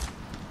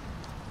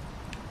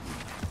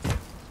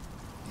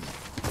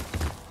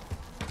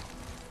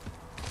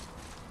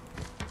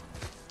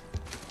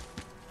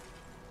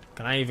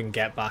 Can I even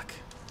get back?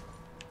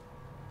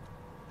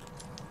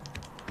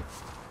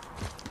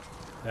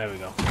 There we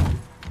go.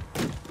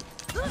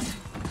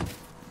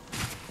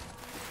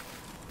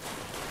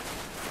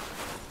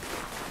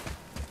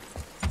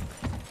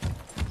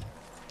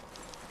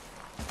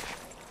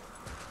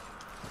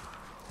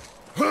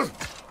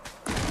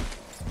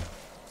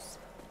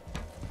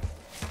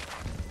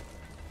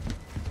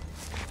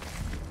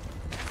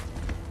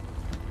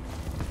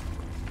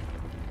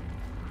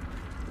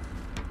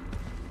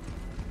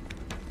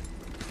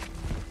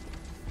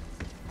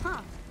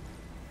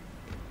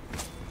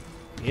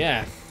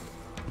 Yeah,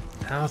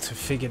 how to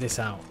figure this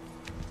out.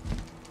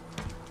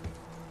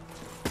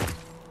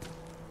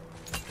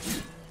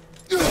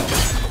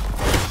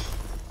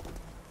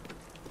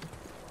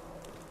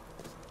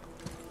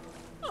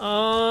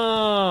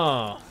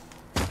 Oh,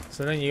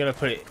 so then you gotta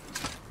put it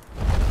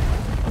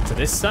onto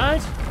this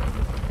side.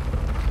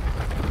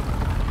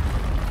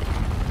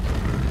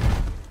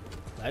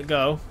 Let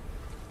go.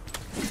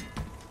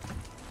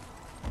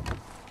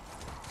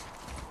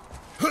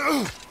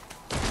 And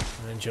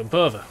then jump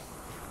over.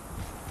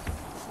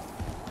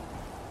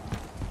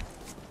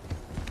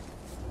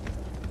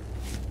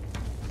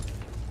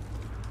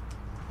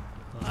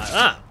 Like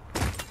that.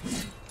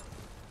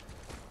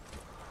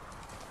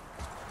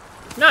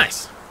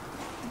 Nice.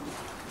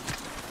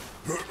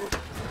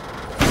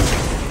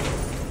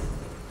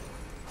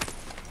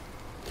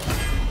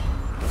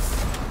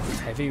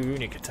 Heavy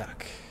runic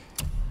attack.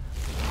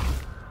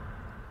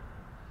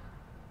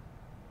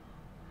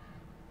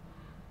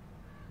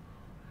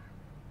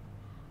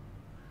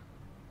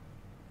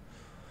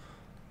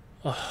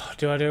 Oh,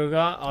 do I do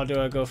that or do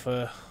I go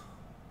for...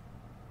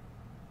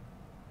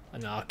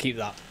 No, I'll keep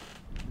that.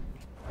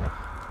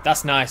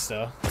 That's nice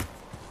though.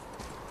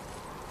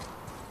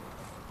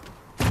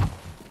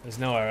 There's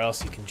nowhere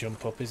else you can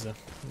jump up, is there?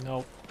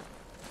 Nope.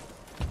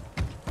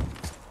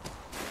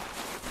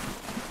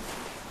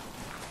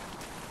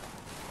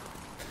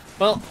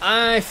 Well,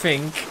 I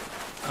think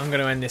I'm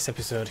going to end this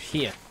episode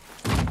here.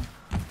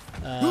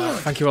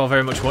 Thank you all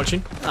very much for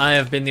watching. I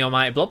have been the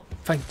Almighty Blob.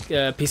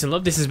 Peace and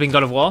love. This has been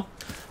God of War.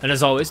 And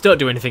as always, don't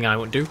do anything I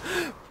won't do.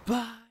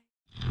 Bye.